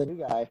benched for the new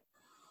guy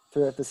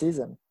throughout the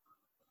season?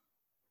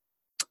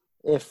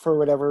 If for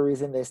whatever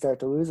reason they start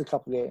to lose a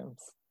couple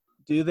games.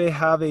 Do they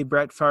have a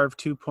Brett Favre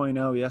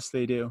 2.0? Yes,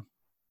 they do.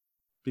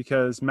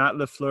 Because Matt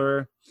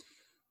LaFleur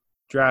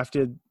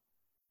drafted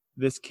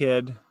this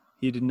kid.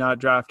 He did not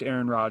draft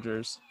Aaron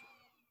Rodgers.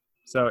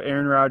 So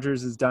Aaron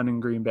Rodgers is done in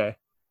Green Bay.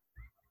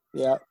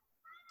 Yeah.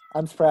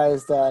 I'm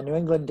surprised New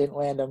England didn't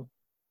land him.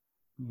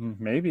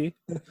 Maybe.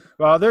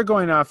 Well, they're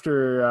going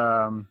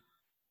after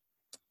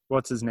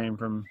what's his name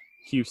from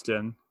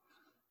Houston.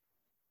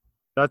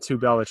 That's who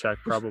Belichick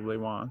probably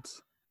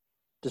wants.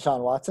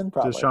 Deshaun Watson,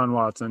 probably. Deshaun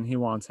Watson. He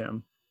wants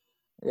him.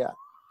 Yeah.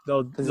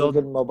 They'll he's a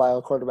good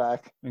mobile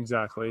quarterback.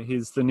 Exactly.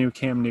 He's the new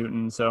Cam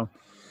Newton. So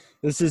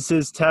this is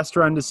his test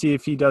run to see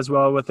if he does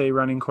well with a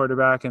running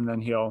quarterback, and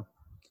then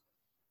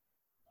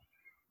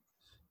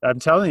I'm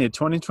telling you,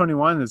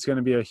 2021 is going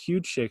to be a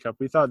huge shakeup.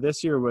 We thought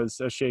this year was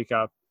a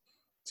shakeup.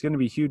 It's going to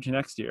be huge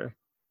next year.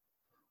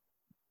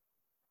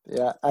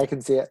 Yeah, I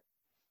can see it.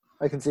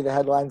 I can see the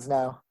headlines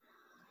now.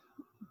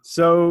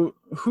 So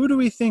who do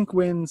we think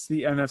wins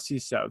the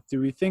NFC South?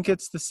 Do we think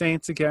it's the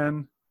Saints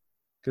again?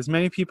 Because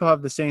many people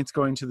have the Saints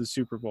going to the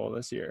Super Bowl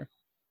this year.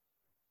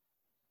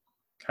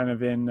 Kind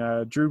of in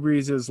Drew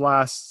Brees'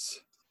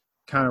 last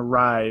kind of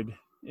ride,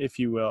 if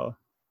you will.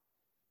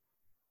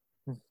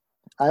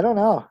 I don't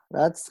know.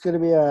 That's going to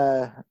be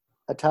a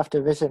tough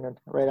division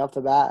right off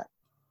the bat.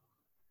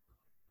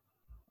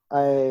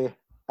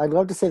 I'd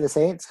love to say the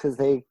Saints because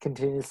they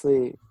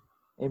continuously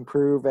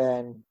improve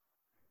and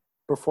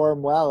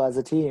perform well as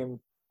a team,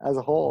 as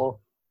a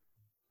whole.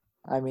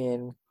 I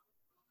mean,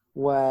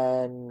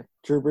 when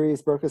Drew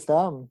Brees broke his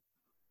thumb,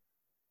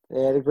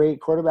 they had a great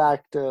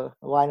quarterback to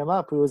line him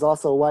up who was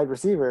also a wide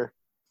receiver.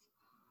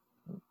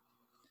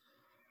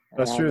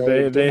 That's true.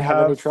 They didn't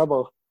have any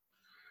trouble.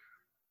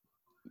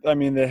 I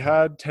mean, they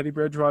had Teddy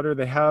Bridgewater.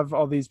 They have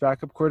all these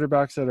backup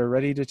quarterbacks that are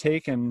ready to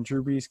take, and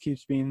Drew Brees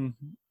keeps being,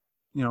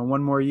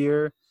 one more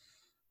year.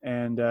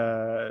 And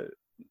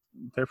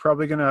they're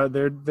probably they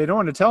don't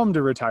want to tell him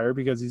to retire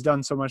because he's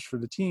done so much for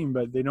the team,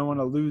 but they don't want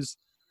to lose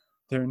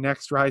their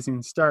next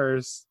rising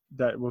stars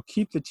that will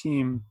keep the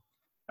team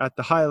at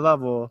the high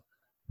level.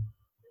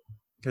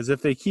 Because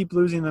if they keep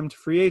losing them to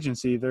free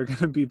agency, they're going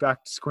to be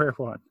back to square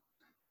one.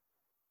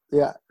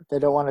 Yeah, they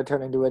don't want to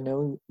turn into a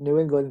New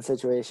England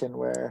situation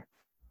where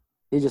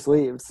he just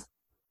leaves.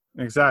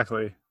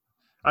 Exactly.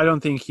 I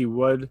don't think he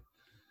would.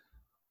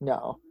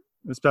 No.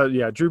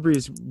 Drew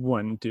Brees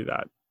wouldn't do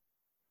that.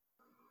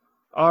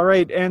 All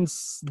right, and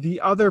the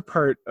other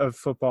part of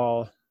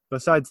football,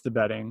 besides the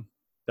betting,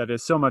 that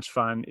is so much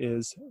fun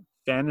is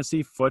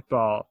fantasy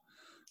football.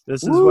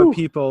 This is what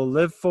people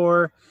live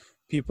for.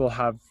 People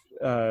have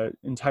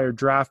entire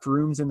draft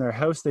rooms in their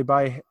house. They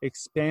buy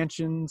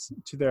expansions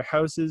to their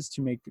houses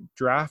to make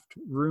draft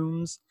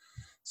rooms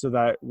so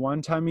that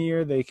one time a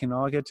year they can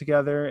all get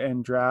together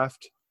and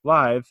draft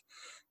live.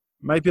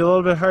 Might be a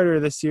little bit harder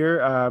this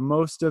year.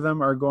 Most of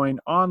them are going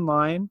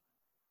online.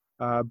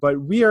 But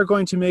we are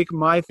going to make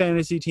my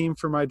fantasy team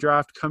for my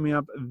draft coming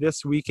up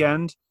this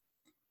weekend.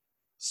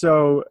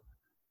 So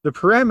the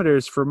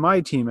parameters for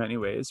my team,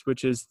 anyways,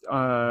 which is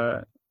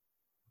on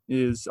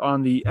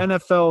the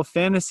NFL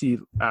Fantasy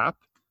app.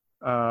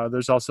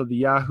 There's also the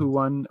Yahoo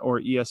one,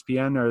 or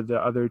ESPN, are the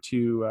other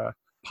two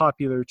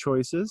popular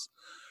choices.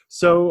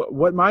 So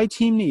what my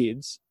team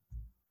needs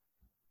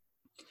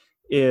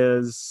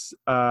is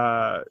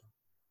you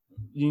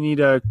need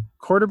a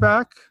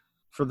quarterback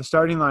for the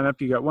starting lineup.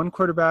 You got one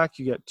quarterback,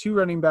 you get two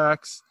running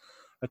backs,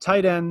 a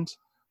tight end,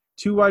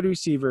 two wide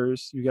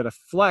receivers, you get a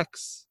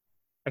flex,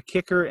 a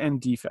kicker,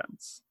 and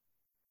defense.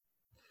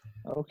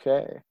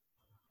 Okay.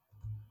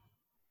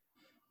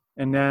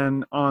 And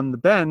then on the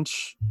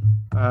bench,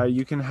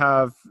 you can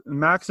have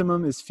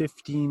maximum is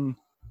 15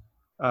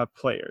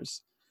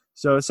 players.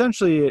 So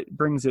essentially, it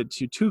brings it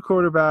to two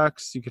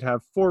quarterbacks. You could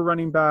have four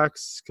running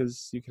backs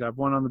because you could have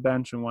one on the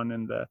bench and one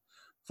in the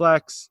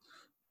flex.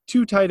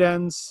 Two tight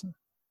ends,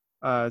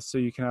 so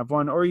you can have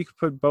one, or you could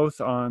put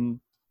both on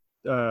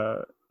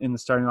in the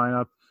starting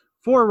lineup.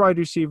 Four wide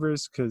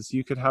receivers because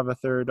you could have a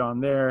third on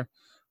there.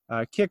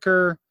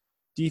 Kicker,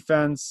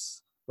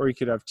 defense, or you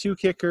could have two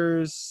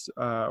kickers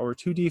or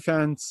two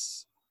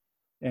defense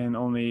and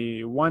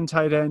only one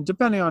tight end,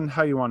 depending on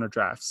how you want to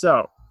draft.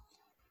 So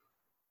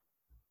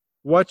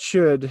what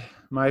should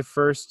my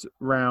first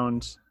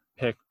round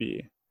pick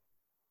be?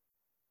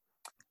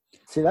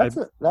 See,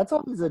 that's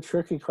always a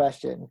tricky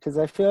question because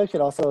I feel like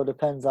it also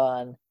depends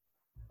on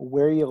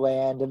where you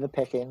land in the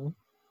picking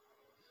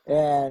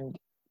and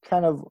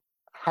kind of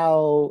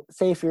how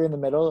safe you're in the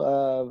middle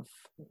of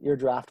your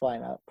draft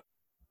lineup.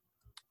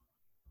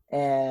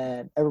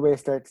 And everybody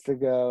starts to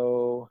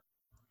go.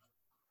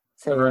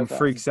 Everyone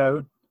freaks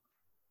out.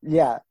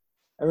 Yeah,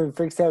 everyone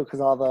freaks out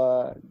because all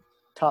the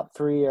top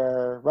three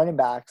are running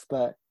backs,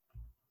 but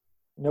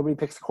nobody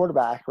picks a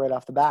quarterback right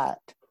off the bat.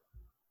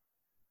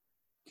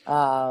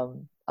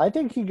 I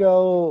think you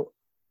go.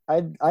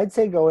 I'd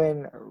say go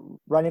in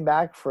running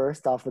back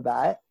first off the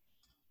bat.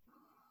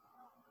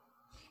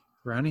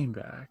 Running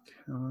back.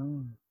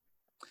 Oh,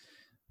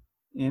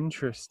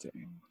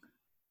 interesting.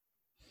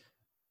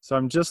 So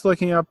I'm just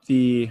looking up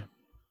the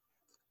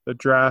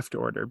draft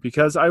order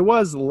because I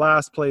was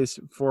last place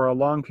for a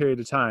long period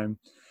of time,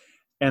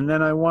 and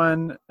then I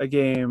won a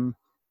game,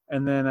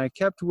 and then I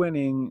kept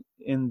winning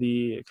in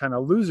the kind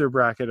of loser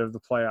bracket of the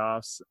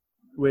playoffs,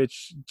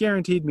 which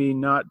guaranteed me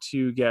not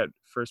to get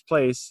first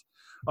place,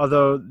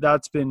 although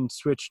that's been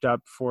switched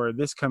up for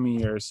this coming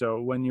year.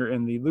 So when you're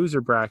in the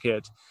loser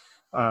bracket,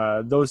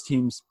 those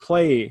teams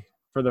play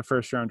for the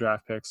first round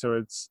draft pick, so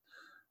it's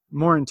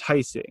more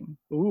enticing.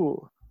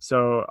 Ooh.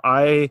 So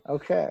I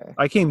Okay.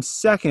 I came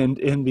second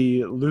in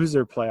the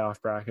loser playoff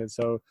bracket.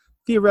 So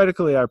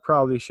theoretically, I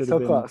probably should have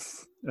been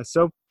close.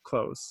 So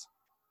close.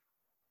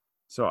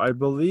 So I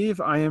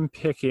believe I am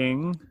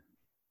picking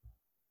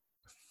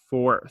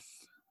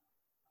fourth.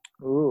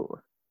 Ooh.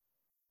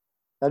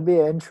 That'd be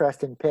an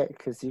interesting pick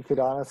because you could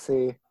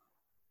honestly,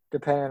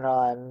 depending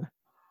on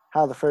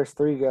how the first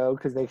three go,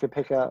 because they could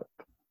pick up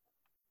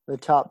the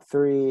top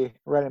three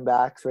running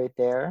backs right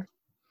there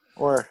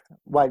or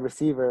wide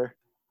receiver.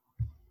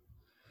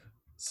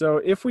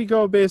 So if we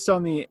go based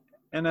on the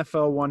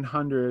NFL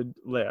 100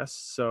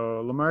 list,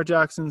 so Lamar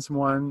Jackson's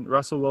 1,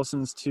 Russell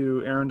Wilson's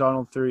 2, Aaron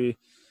Donald 3,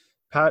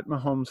 Pat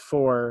Mahomes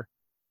 4,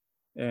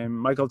 and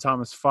Michael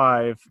Thomas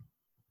 5,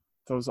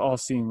 those all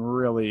seem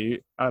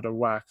really out of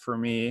whack for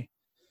me.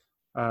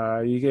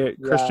 You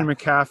get Christian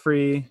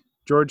McCaffrey,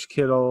 George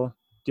Kittle,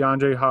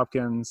 DeAndre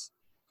Hopkins,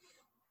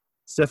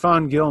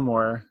 Stephon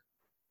Gilmore,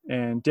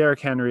 and Derrick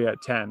Henry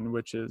at 10,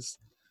 which is...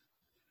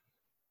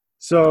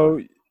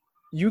 So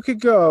you could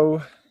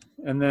go,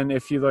 and then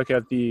if you look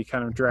at the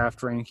kind of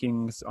draft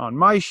rankings on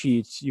my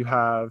sheets, you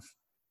have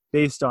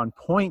based on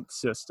point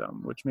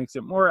system, which makes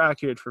it more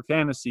accurate for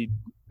fantasy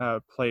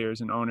players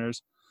and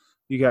owners.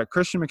 You got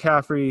Christian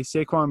McCaffrey,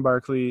 Saquon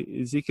Barkley,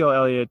 Ezekiel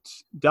Elliott,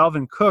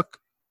 Dalvin Cook,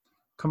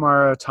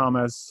 Kamara,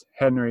 Thomas,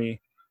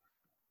 Henry,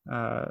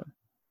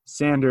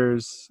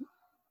 Sanders,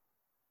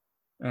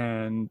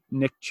 and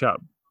Nick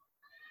Chubb.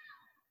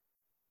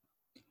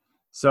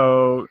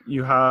 So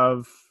you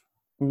have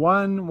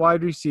one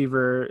wide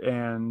receiver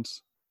and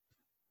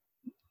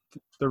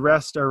the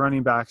rest are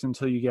running backs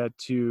until you get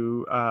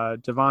to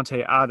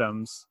Devontae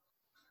Adams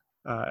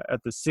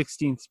at the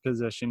 16th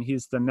position.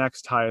 He's the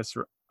next highest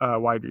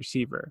wide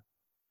receiver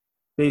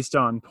based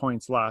on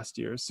points last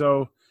year.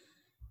 So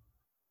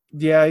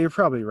yeah, you're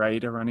probably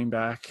right, a running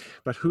back,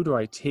 but who do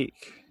I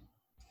take?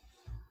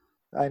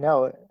 I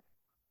know.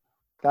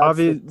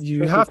 Obviously,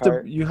 you have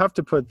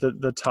to put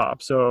the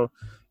top. So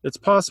it's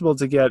possible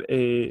to get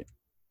a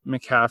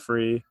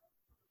McCaffrey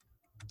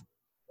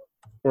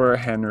or a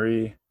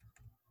Henry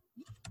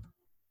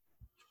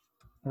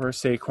or a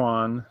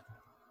Saquon.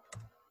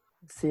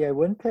 See, I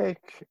wouldn't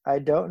pick. I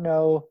don't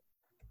know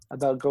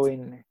about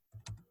going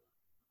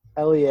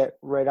Elliott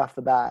right off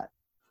the bat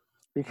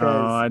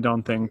because I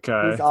don't think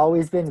he's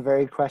always been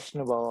very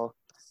questionable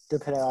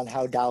depending on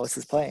how Dallas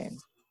is playing.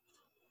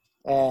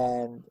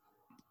 And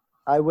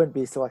I wouldn't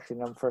be selecting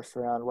him first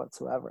round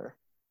whatsoever.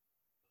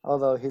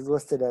 Although he's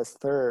listed as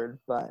third,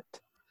 but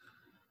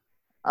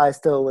I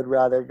still would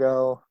rather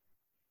go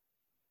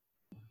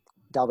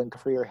Dalvin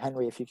Free or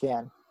Henry if you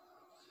can.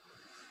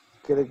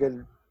 Get a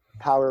good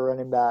power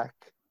running back.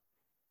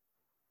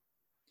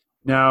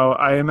 Now,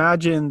 I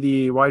imagine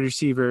the wide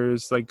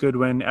receivers like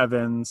Goodwin,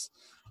 Evans,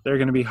 they're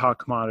going to be hot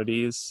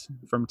commodities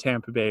from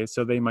Tampa Bay,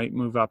 so they might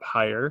move up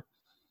higher.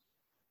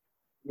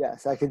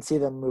 Yes, I can see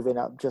them moving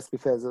up just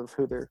because of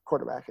who their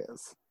quarterback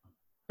is.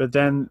 But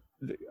then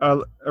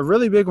a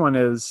really big one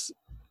is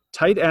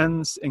tight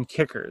ends and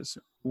kickers.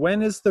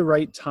 When is the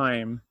right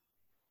time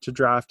to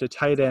draft a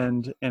tight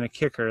end and a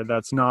kicker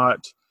that's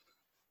not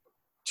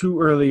too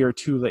early or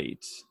too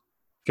late?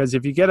 Because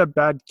if you get a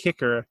bad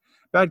kicker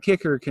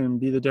can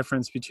be the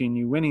difference between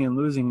you winning and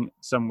losing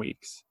some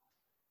weeks.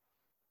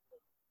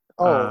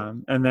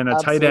 And then a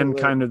tight end,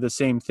 kind of the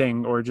same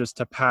thing, or just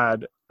to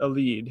pad a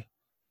lead.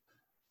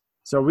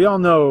 So we all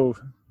know,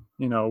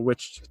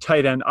 which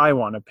tight end I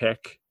want to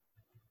pick.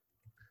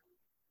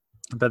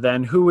 But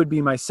then who would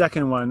be my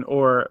second one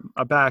or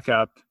a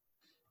backup?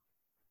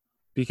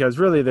 Because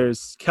really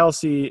there's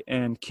Kelsey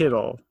and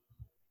Kittle.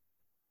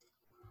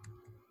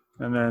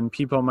 And then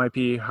people might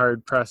be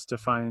hard-pressed to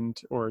find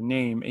or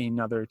name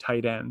another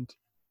tight end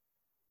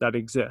that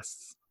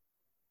exists.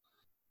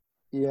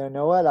 You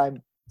know what?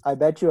 I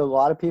bet you a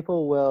lot of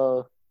people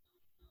will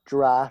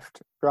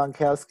draft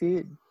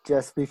Gronkowski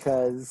just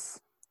because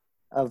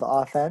of the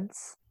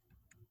offense,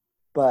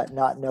 but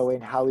not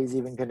knowing how he's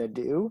even going to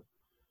do.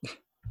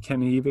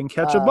 Can he even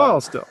catch a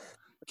ball still?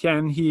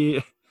 Can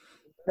he?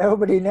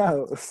 Nobody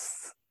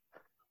knows.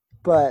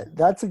 But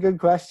that's a good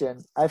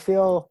question. I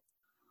feel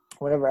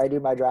whenever I do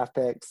my draft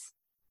picks,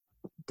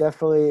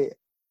 definitely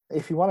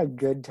if you want a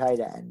good tight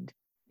end,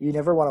 you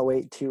never want to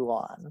wait too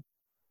long.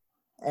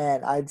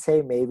 And I'd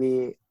say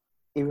maybe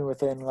even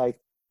within like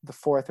the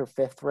 4th or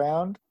 5th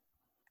round,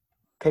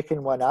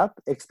 picking one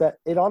up.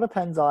 It all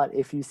depends on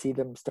if you see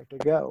them start to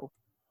go.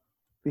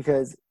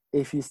 Because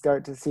if you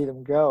start to see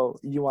them go,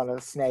 you want to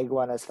snag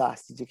one as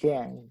fast as you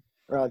can,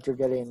 or else you're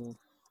getting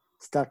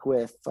stuck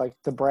with like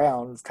the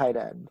Browns tight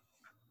end.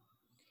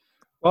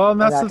 Well,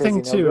 and that's the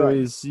thing too,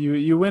 is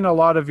you win a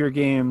lot of your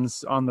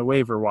games on the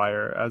waiver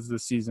wire as the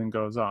season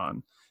goes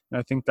on. And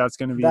I think that's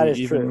going to be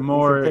even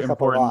more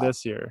important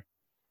this year.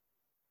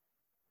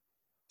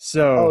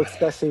 So,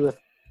 especially with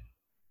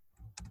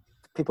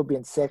people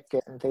being sick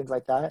and things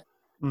like that.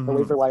 Mm-hmm. The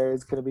waiver wire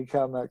is going to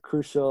become a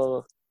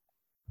crucial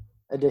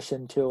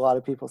addition to a lot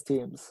of people's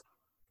teams.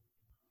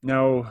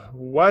 Now,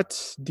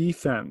 what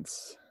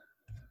defense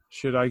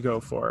should I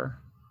go for?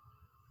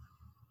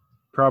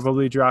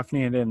 Probably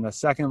drafting it in the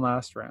second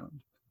last round.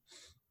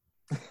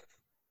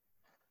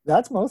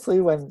 That's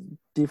mostly when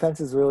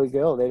defenses really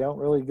go. They don't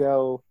really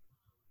go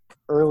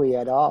early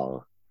at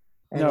all.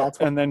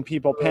 And then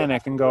people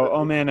panic and go,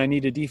 oh man, I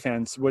need a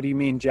defense. What do you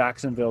mean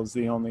Jacksonville's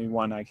the only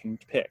one I can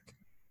pick?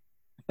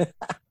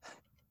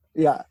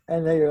 Yeah,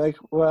 and then you're like,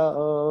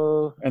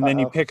 well... And then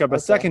you pick up a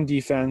second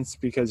defense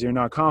because you're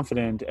not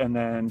confident, and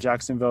then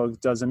Jacksonville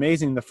does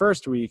amazing the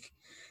first week,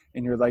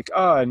 and you're like,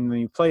 and then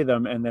you play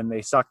them, and then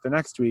they suck the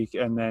next week,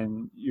 and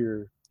then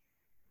you're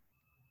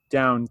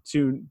down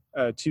two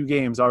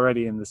games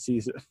already in the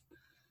season.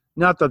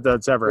 Not that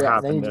that's ever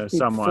happened to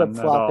someone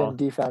at all.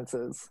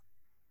 Defenses.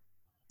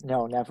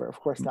 No, never. Of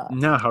course not.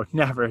 No,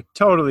 never. It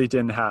totally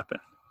didn't happen.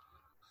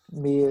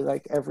 Me,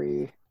 like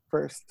every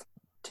first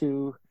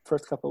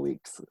couple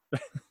weeks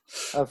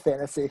of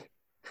fantasy.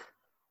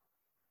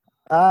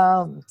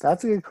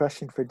 That's a good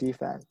question for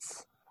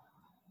defense.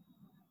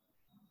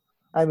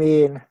 I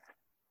mean,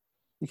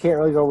 you can't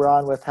really go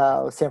wrong with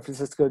how San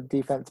Francisco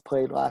defense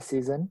played last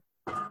season.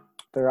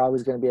 They're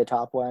always going to be a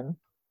top one.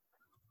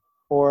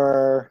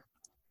 Or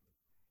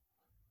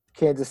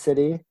Kansas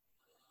City.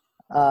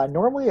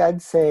 Normally,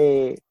 I'd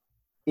say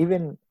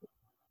even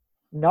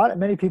not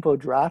many people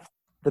draft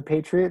the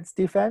Patriots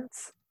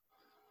defense.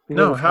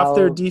 No, half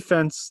their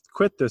defense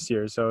quit this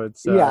year, so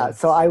it's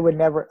so I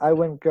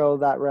wouldn't go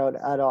that route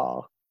at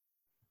all.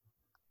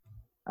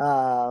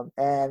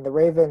 And the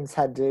Ravens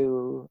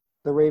the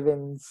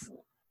Ravens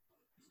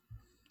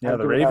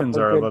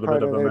are a little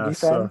bit of a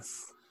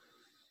mess.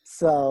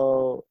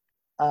 So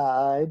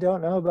I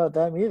don't know about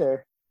them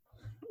either.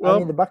 Well, I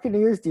mean, the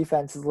Buccaneers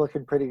defense is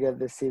looking pretty good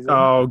this season.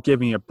 Oh, give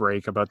me a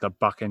break about the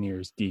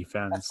Buccaneers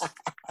defense.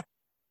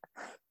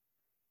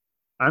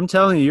 I'm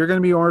telling you, you're going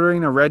to be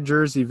ordering a red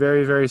jersey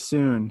very, very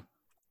soon.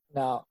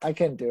 No, I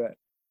can't do it.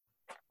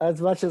 As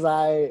much as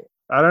I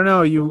don't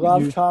know. You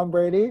love Tom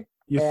Brady.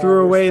 You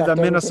threw away the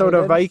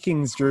Minnesota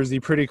Vikings jersey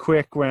pretty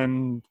quick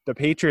when the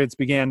Patriots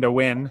began to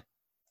win.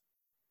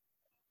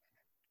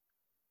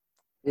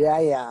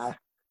 Yeah.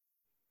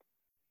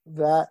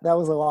 That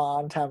was a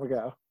long time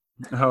ago.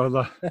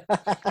 Oh,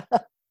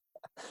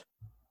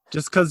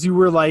 just because you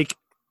were like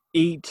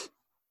 8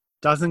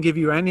 doesn't give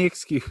you any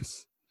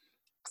excuse.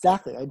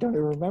 Exactly. I don't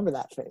even remember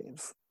that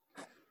phase.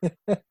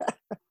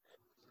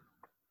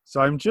 So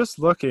I'm just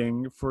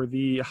looking for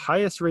the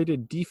highest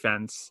rated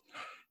defense,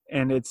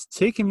 and it's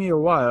taken me a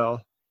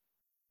while.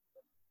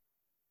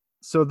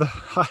 So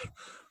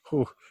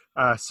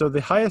So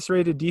the highest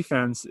rated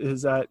defense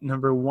is at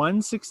number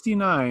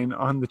 169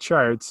 on the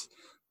charts,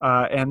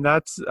 and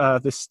that's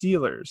the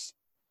Steelers.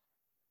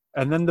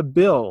 And then the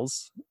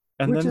Bills,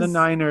 and which then the is,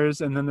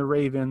 Niners, and then the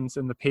Ravens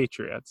and the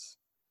Patriots.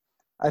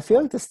 I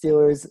feel like the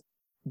Steelers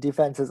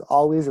defense is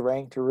always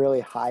ranked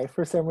really high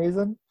for some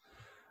reason.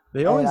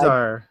 They And always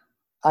are.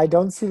 I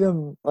don't see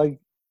them like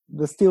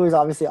the Steelers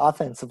obviously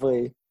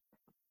offensively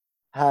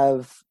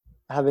have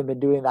haven't been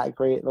doing that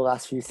great the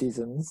last few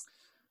seasons.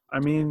 I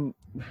mean,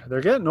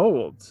 they're getting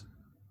old.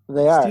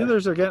 They are.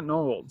 Steelers are getting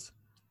old.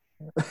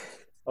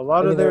 A lot I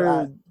of mean, they're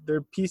at,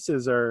 their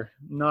pieces are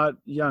not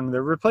young.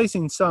 They're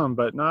replacing some,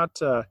 but not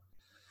they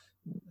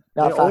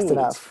not fast old.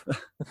 enough.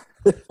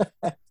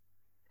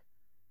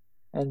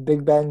 And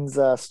Big Ben's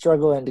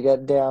struggling to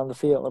get down the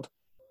field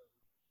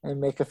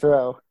and make a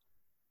throw.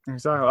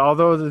 Exactly.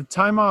 Although the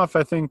time off,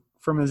 I think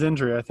from his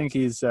injury, I think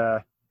he's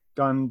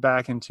gone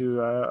back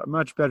into a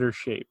much better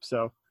shape.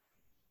 So,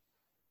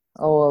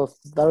 Oh, well,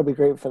 that'll be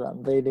great for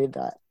them. They need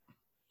that.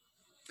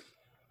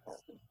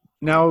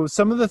 now,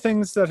 some of the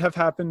things that have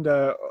happened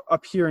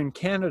up here in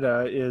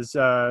Canada is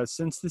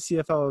since the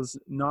CFL is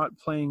not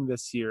playing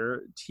this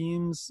year,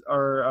 teams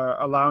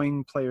are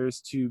allowing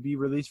players to be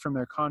released from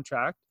their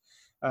contract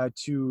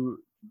to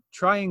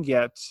try and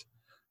get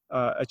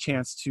a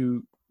chance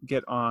to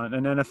get on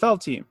an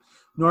NFL team.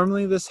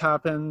 Normally, this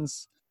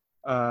happens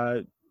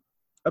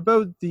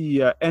about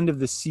the end of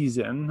the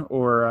season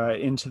or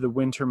into the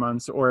winter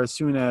months or as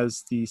soon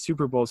as the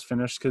Super Bowl is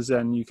finished, because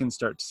then you can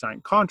start to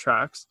sign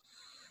contracts.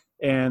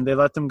 And they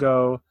let them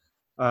go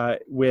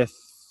with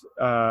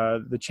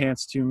the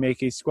chance to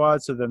make a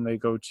squad. So then they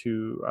go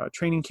to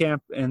training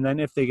camp. And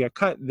then if they get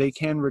cut, they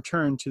can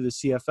return to the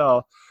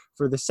CFL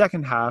for the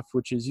second half,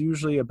 which is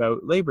usually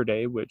about Labor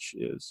Day, which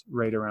is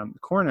right around the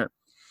corner.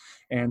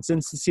 And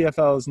since the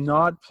CFL is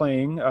not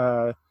playing,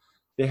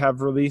 they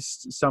have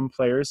released some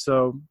players.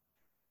 So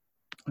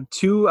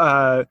two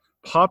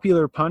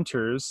popular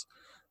punters,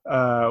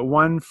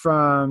 one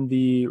from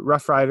the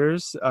Rough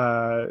Riders,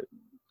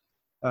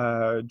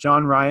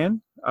 John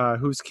Ryan,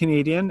 who's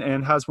Canadian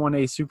and has won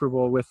a Super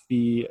Bowl with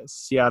the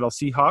Seattle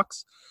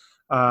Seahawks,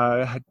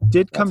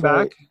 did come That's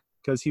right. back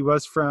because he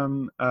was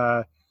from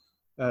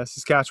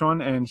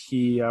Saskatchewan and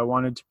he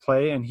wanted to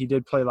play, and he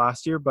did play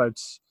last year, but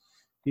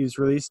he was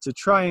released to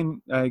try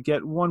and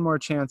get one more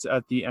chance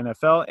at the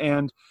NFL.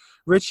 And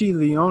Richie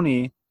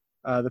Leone,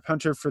 the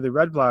punter for the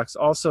Red Blacks,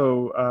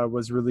 also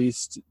was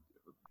released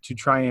to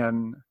try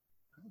and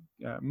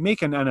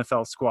make an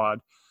NFL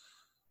squad.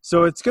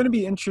 So it's going to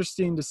be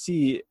interesting to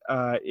see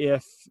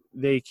if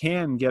they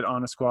can get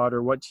on a squad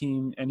or what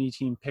team, any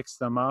team picks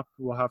them up.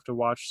 We'll have to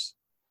watch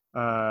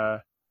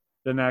the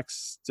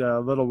next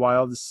little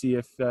while to see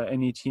if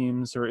any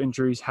teams or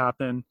injuries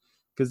happen,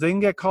 because they can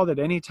get called at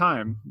any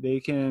time. They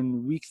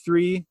can, week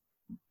 3,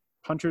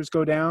 punters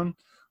go down,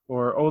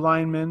 or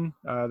O-linemen.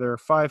 There are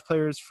 5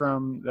 players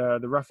from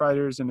the Rough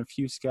Riders and a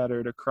few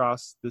scattered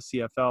across the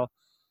CFL.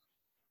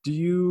 Do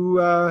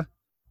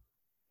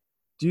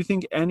you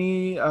think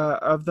any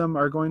of them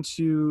are going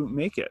to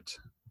make it?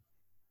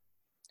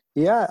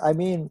 Yeah, I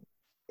mean,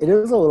 it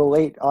is a little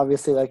late,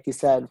 obviously, like you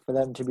said, for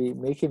them to be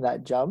making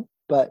that jump.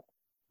 But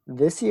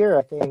this year,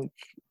 I think,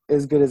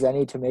 as good as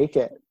any to make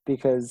it,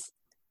 because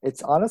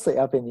it's honestly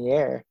up in the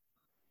air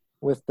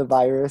with the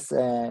virus,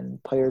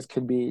 and players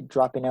could be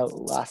dropping out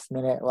last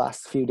minute,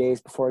 last few days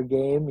before a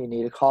game. You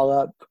need a call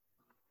up.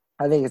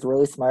 I think it's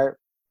really smart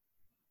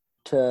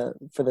for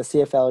the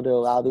CFL to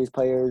allow these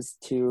players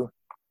to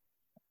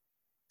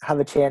have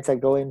a chance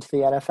at going to the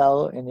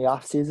NFL in the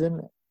off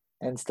season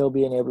and still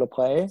being able to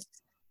play.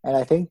 And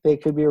I think they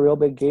could be a real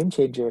big game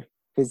changer,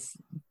 because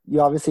you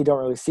obviously don't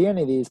really see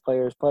any of these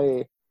players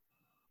play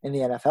in the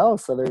NFL.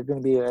 So they're going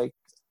to be like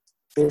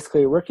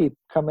basically a rookie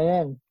coming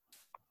in.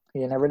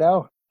 You never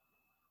know.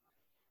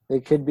 They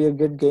could be a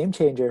good game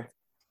changer.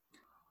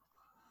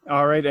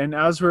 All right, and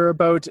as we're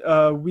about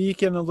a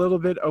week and a little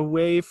bit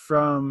away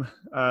from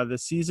the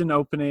season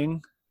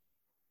opening,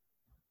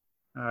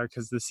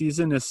 because the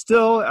season is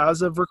still,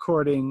 as of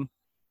recording,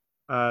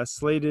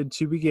 slated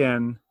to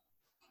begin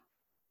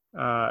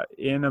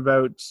in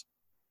about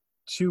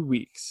 2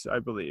 weeks, I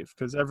believe,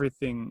 because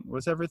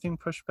everything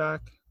pushed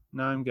back?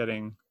 Now I'm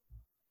getting...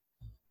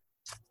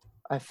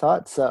 I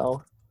thought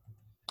so.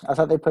 I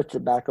thought they pushed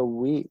it back a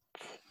week.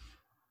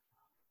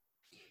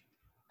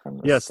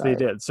 Yes, start.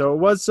 they did. So it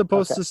was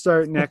supposed to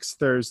start next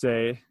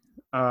Thursday,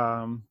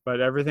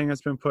 but everything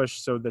has been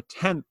pushed. So the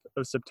 10th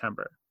of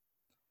September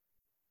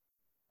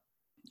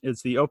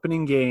is the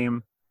opening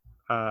game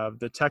of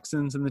the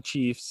Texans and the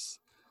Chiefs.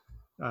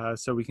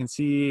 So we can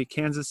see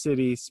Kansas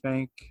City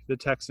spank the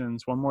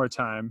Texans one more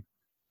time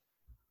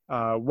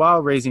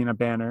while raising a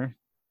banner.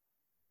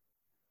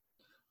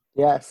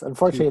 Yes,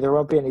 unfortunately, there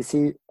won't be any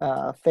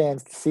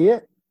fans to see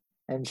it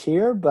and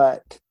cheer,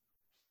 but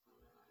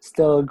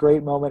still a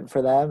great moment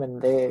for them,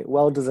 and they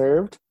well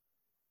deserved.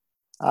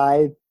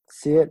 I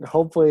see it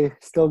hopefully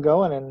still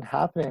going and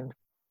happening.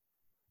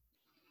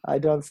 I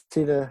don't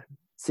see the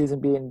season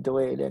being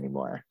delayed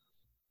anymore.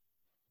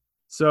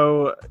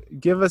 So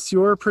give us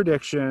your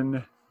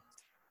prediction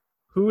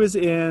Who is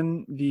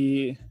in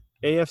the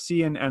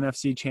AFC and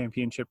NFC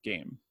championship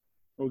game?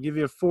 We'll give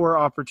you 4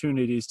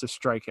 opportunities to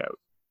strike out.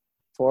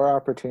 4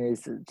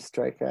 opportunities to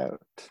strike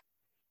out.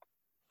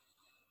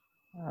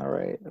 All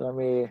right, let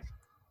me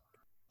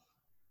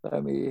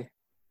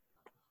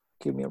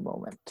give me a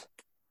moment.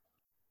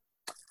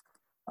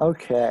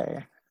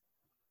 Okay,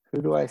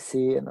 who do I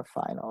see in the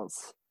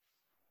finals?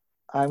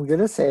 I'm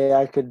gonna say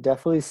I could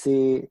definitely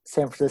see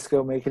San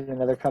Francisco making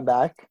another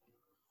comeback.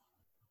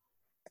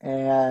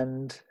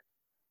 And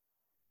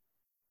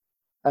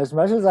as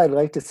much as I'd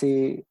like to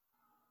see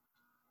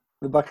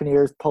the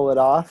Buccaneers pull it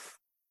off,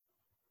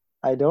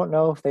 I don't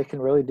know if they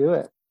can really do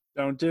it.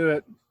 Don't do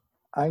it.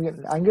 I'm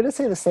going to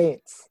say the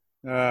Saints.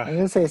 I'm going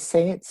to say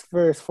Saints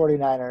versus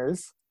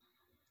 49ers.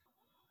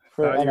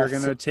 Thought you were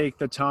going to take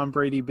the Tom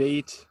Brady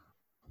bait.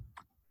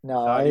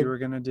 No. Thought you were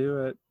going to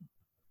do it.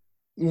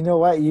 You know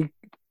what? You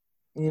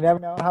never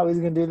know how he's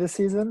going to do this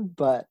season,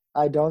 but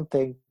I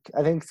think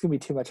it's going to be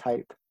too much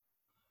hype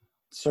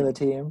for the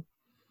team.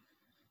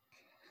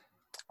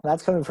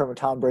 That's coming from a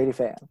Tom Brady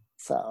fan.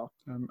 So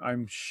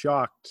I'm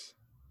shocked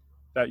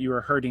that you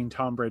are hurting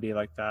Tom Brady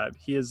like that.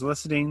 He is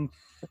listening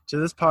to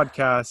this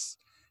podcast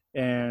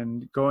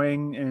and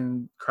going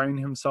and crying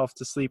himself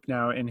to sleep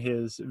now in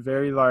his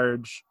very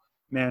large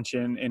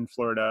mansion in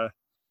Florida.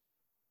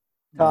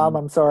 Tom,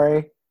 I'm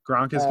sorry.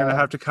 Gronk is going to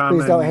have to come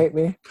please don't hate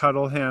me.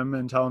 Cuddle him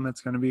and tell him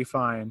it's going to be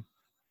fine.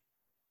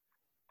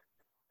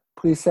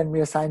 Please send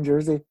me a signed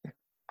jersey.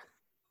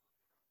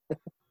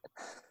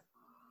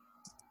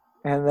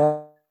 And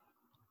then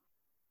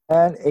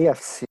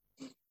AFC.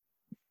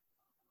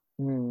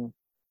 You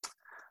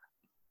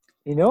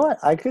know what?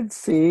 I could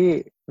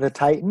see the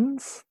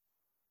Titans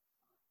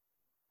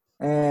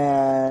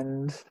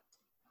and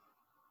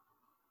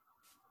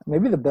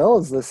maybe the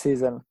Bills this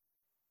season.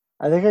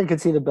 I think I could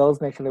see the Bills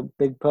making a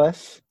big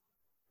push.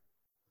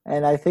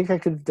 And I think I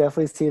could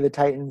definitely see the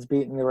Titans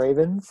beating the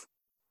Ravens.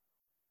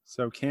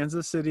 So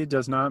Kansas City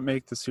does not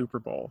make the Super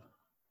Bowl.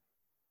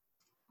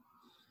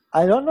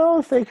 I don't know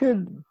if they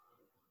could.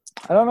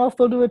 I don't know if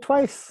they'll do it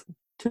twice,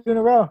 2 in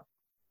a row.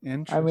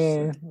 Interesting. I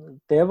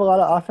mean, they have a lot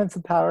of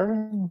offensive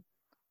power.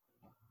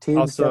 Teams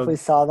also, definitely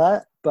saw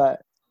that,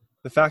 but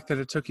the fact that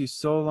it took you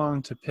so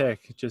long to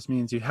pick just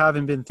means you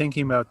haven't been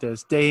thinking about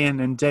this day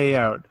in and day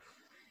out.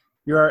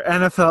 You're our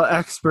NFL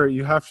expert.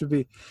 You have to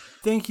be.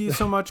 Thank you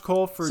so much,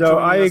 Cole, for so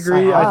joining I us.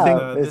 agree. I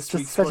think it's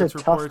just such a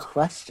tough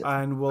question,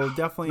 and we'll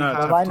definitely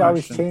have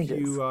to keep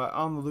you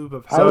on the loop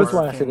of how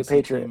our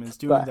fantasy team is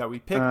doing that we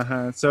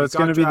picked. So it's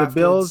going to be the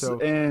Bills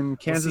and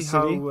Kansas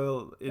City,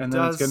 and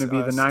then it's going to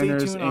be the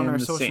Niners and on our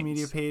the social Saints.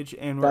 media page,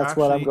 and that's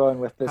what I'm going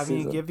with this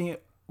season.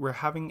 We're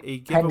having a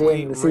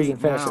giveaway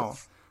right now.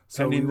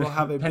 So we will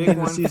have a big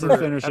one for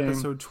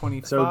episode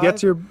 25. So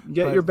get your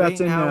bets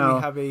in now.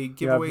 We have a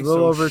giveaway. You have a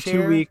little over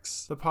 2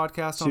 weeks. The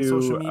podcast on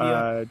social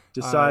media.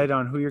 Decide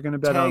on who you're going to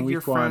bet on week 1. Tag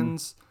your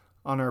friends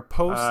on our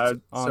post.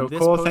 So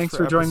Cole, thanks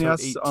for joining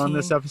us on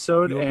this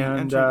episode,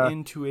 and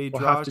we'll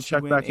have to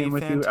check back in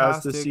with you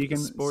as the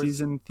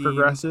season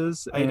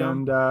progresses.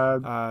 And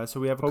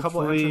so we have a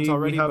couple entrants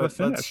already, but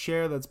let's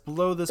share. Let's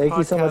blow this. Thank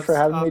you so much for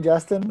having me,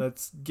 Justin.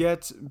 Let's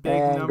get big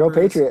numbers. Go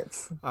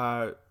Patriots.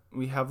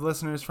 We have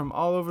listeners from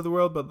all over the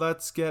world, but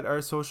let's get our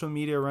social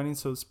media running.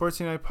 So Sports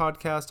United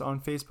Podcast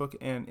on Facebook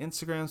and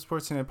Instagram,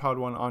 Sports United Pod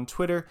 1 on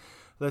Twitter.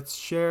 Let's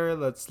share,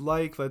 let's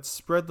like, let's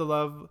spread the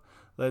love,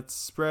 let's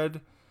spread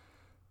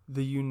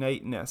the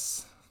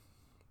uniteness.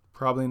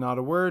 Probably not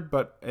a word,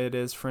 but it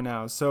is for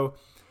now. So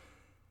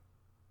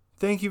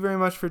thank you very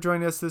much for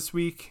joining us this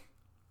week.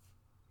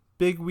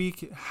 Big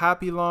week,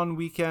 happy long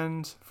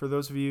weekend for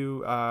those of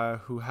you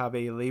who have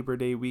a Labor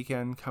Day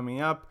weekend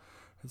coming up.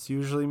 This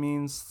usually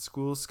means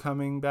school's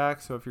coming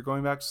back, so if you're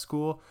going back to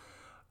school,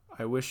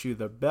 I wish you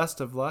the best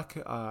of luck.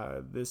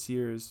 This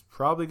year is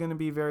probably going to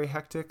be very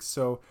hectic,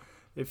 so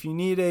if you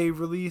need a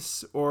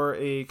release or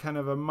a kind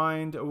of a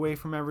mind away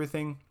from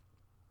everything,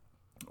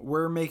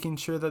 we're making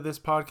sure that this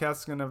podcast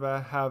is going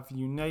to have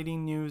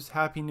uniting news,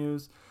 happy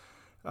news,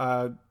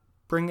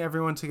 bring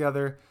everyone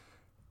together.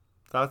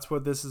 That's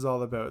what this is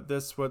all about.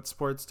 This is what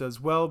sports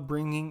does well,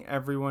 bringing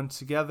everyone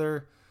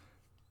together,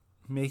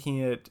 making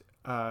it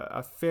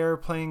a fair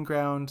playing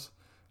ground.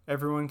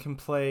 Everyone can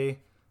play,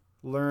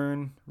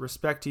 learn,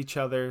 respect each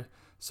other.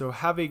 So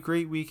have a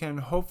great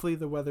weekend. Hopefully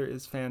the weather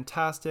is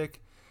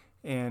fantastic,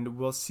 and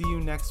we'll see you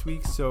next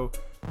week. So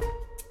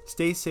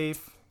stay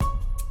safe,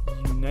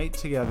 unite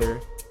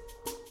together,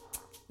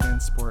 and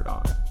sport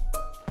on.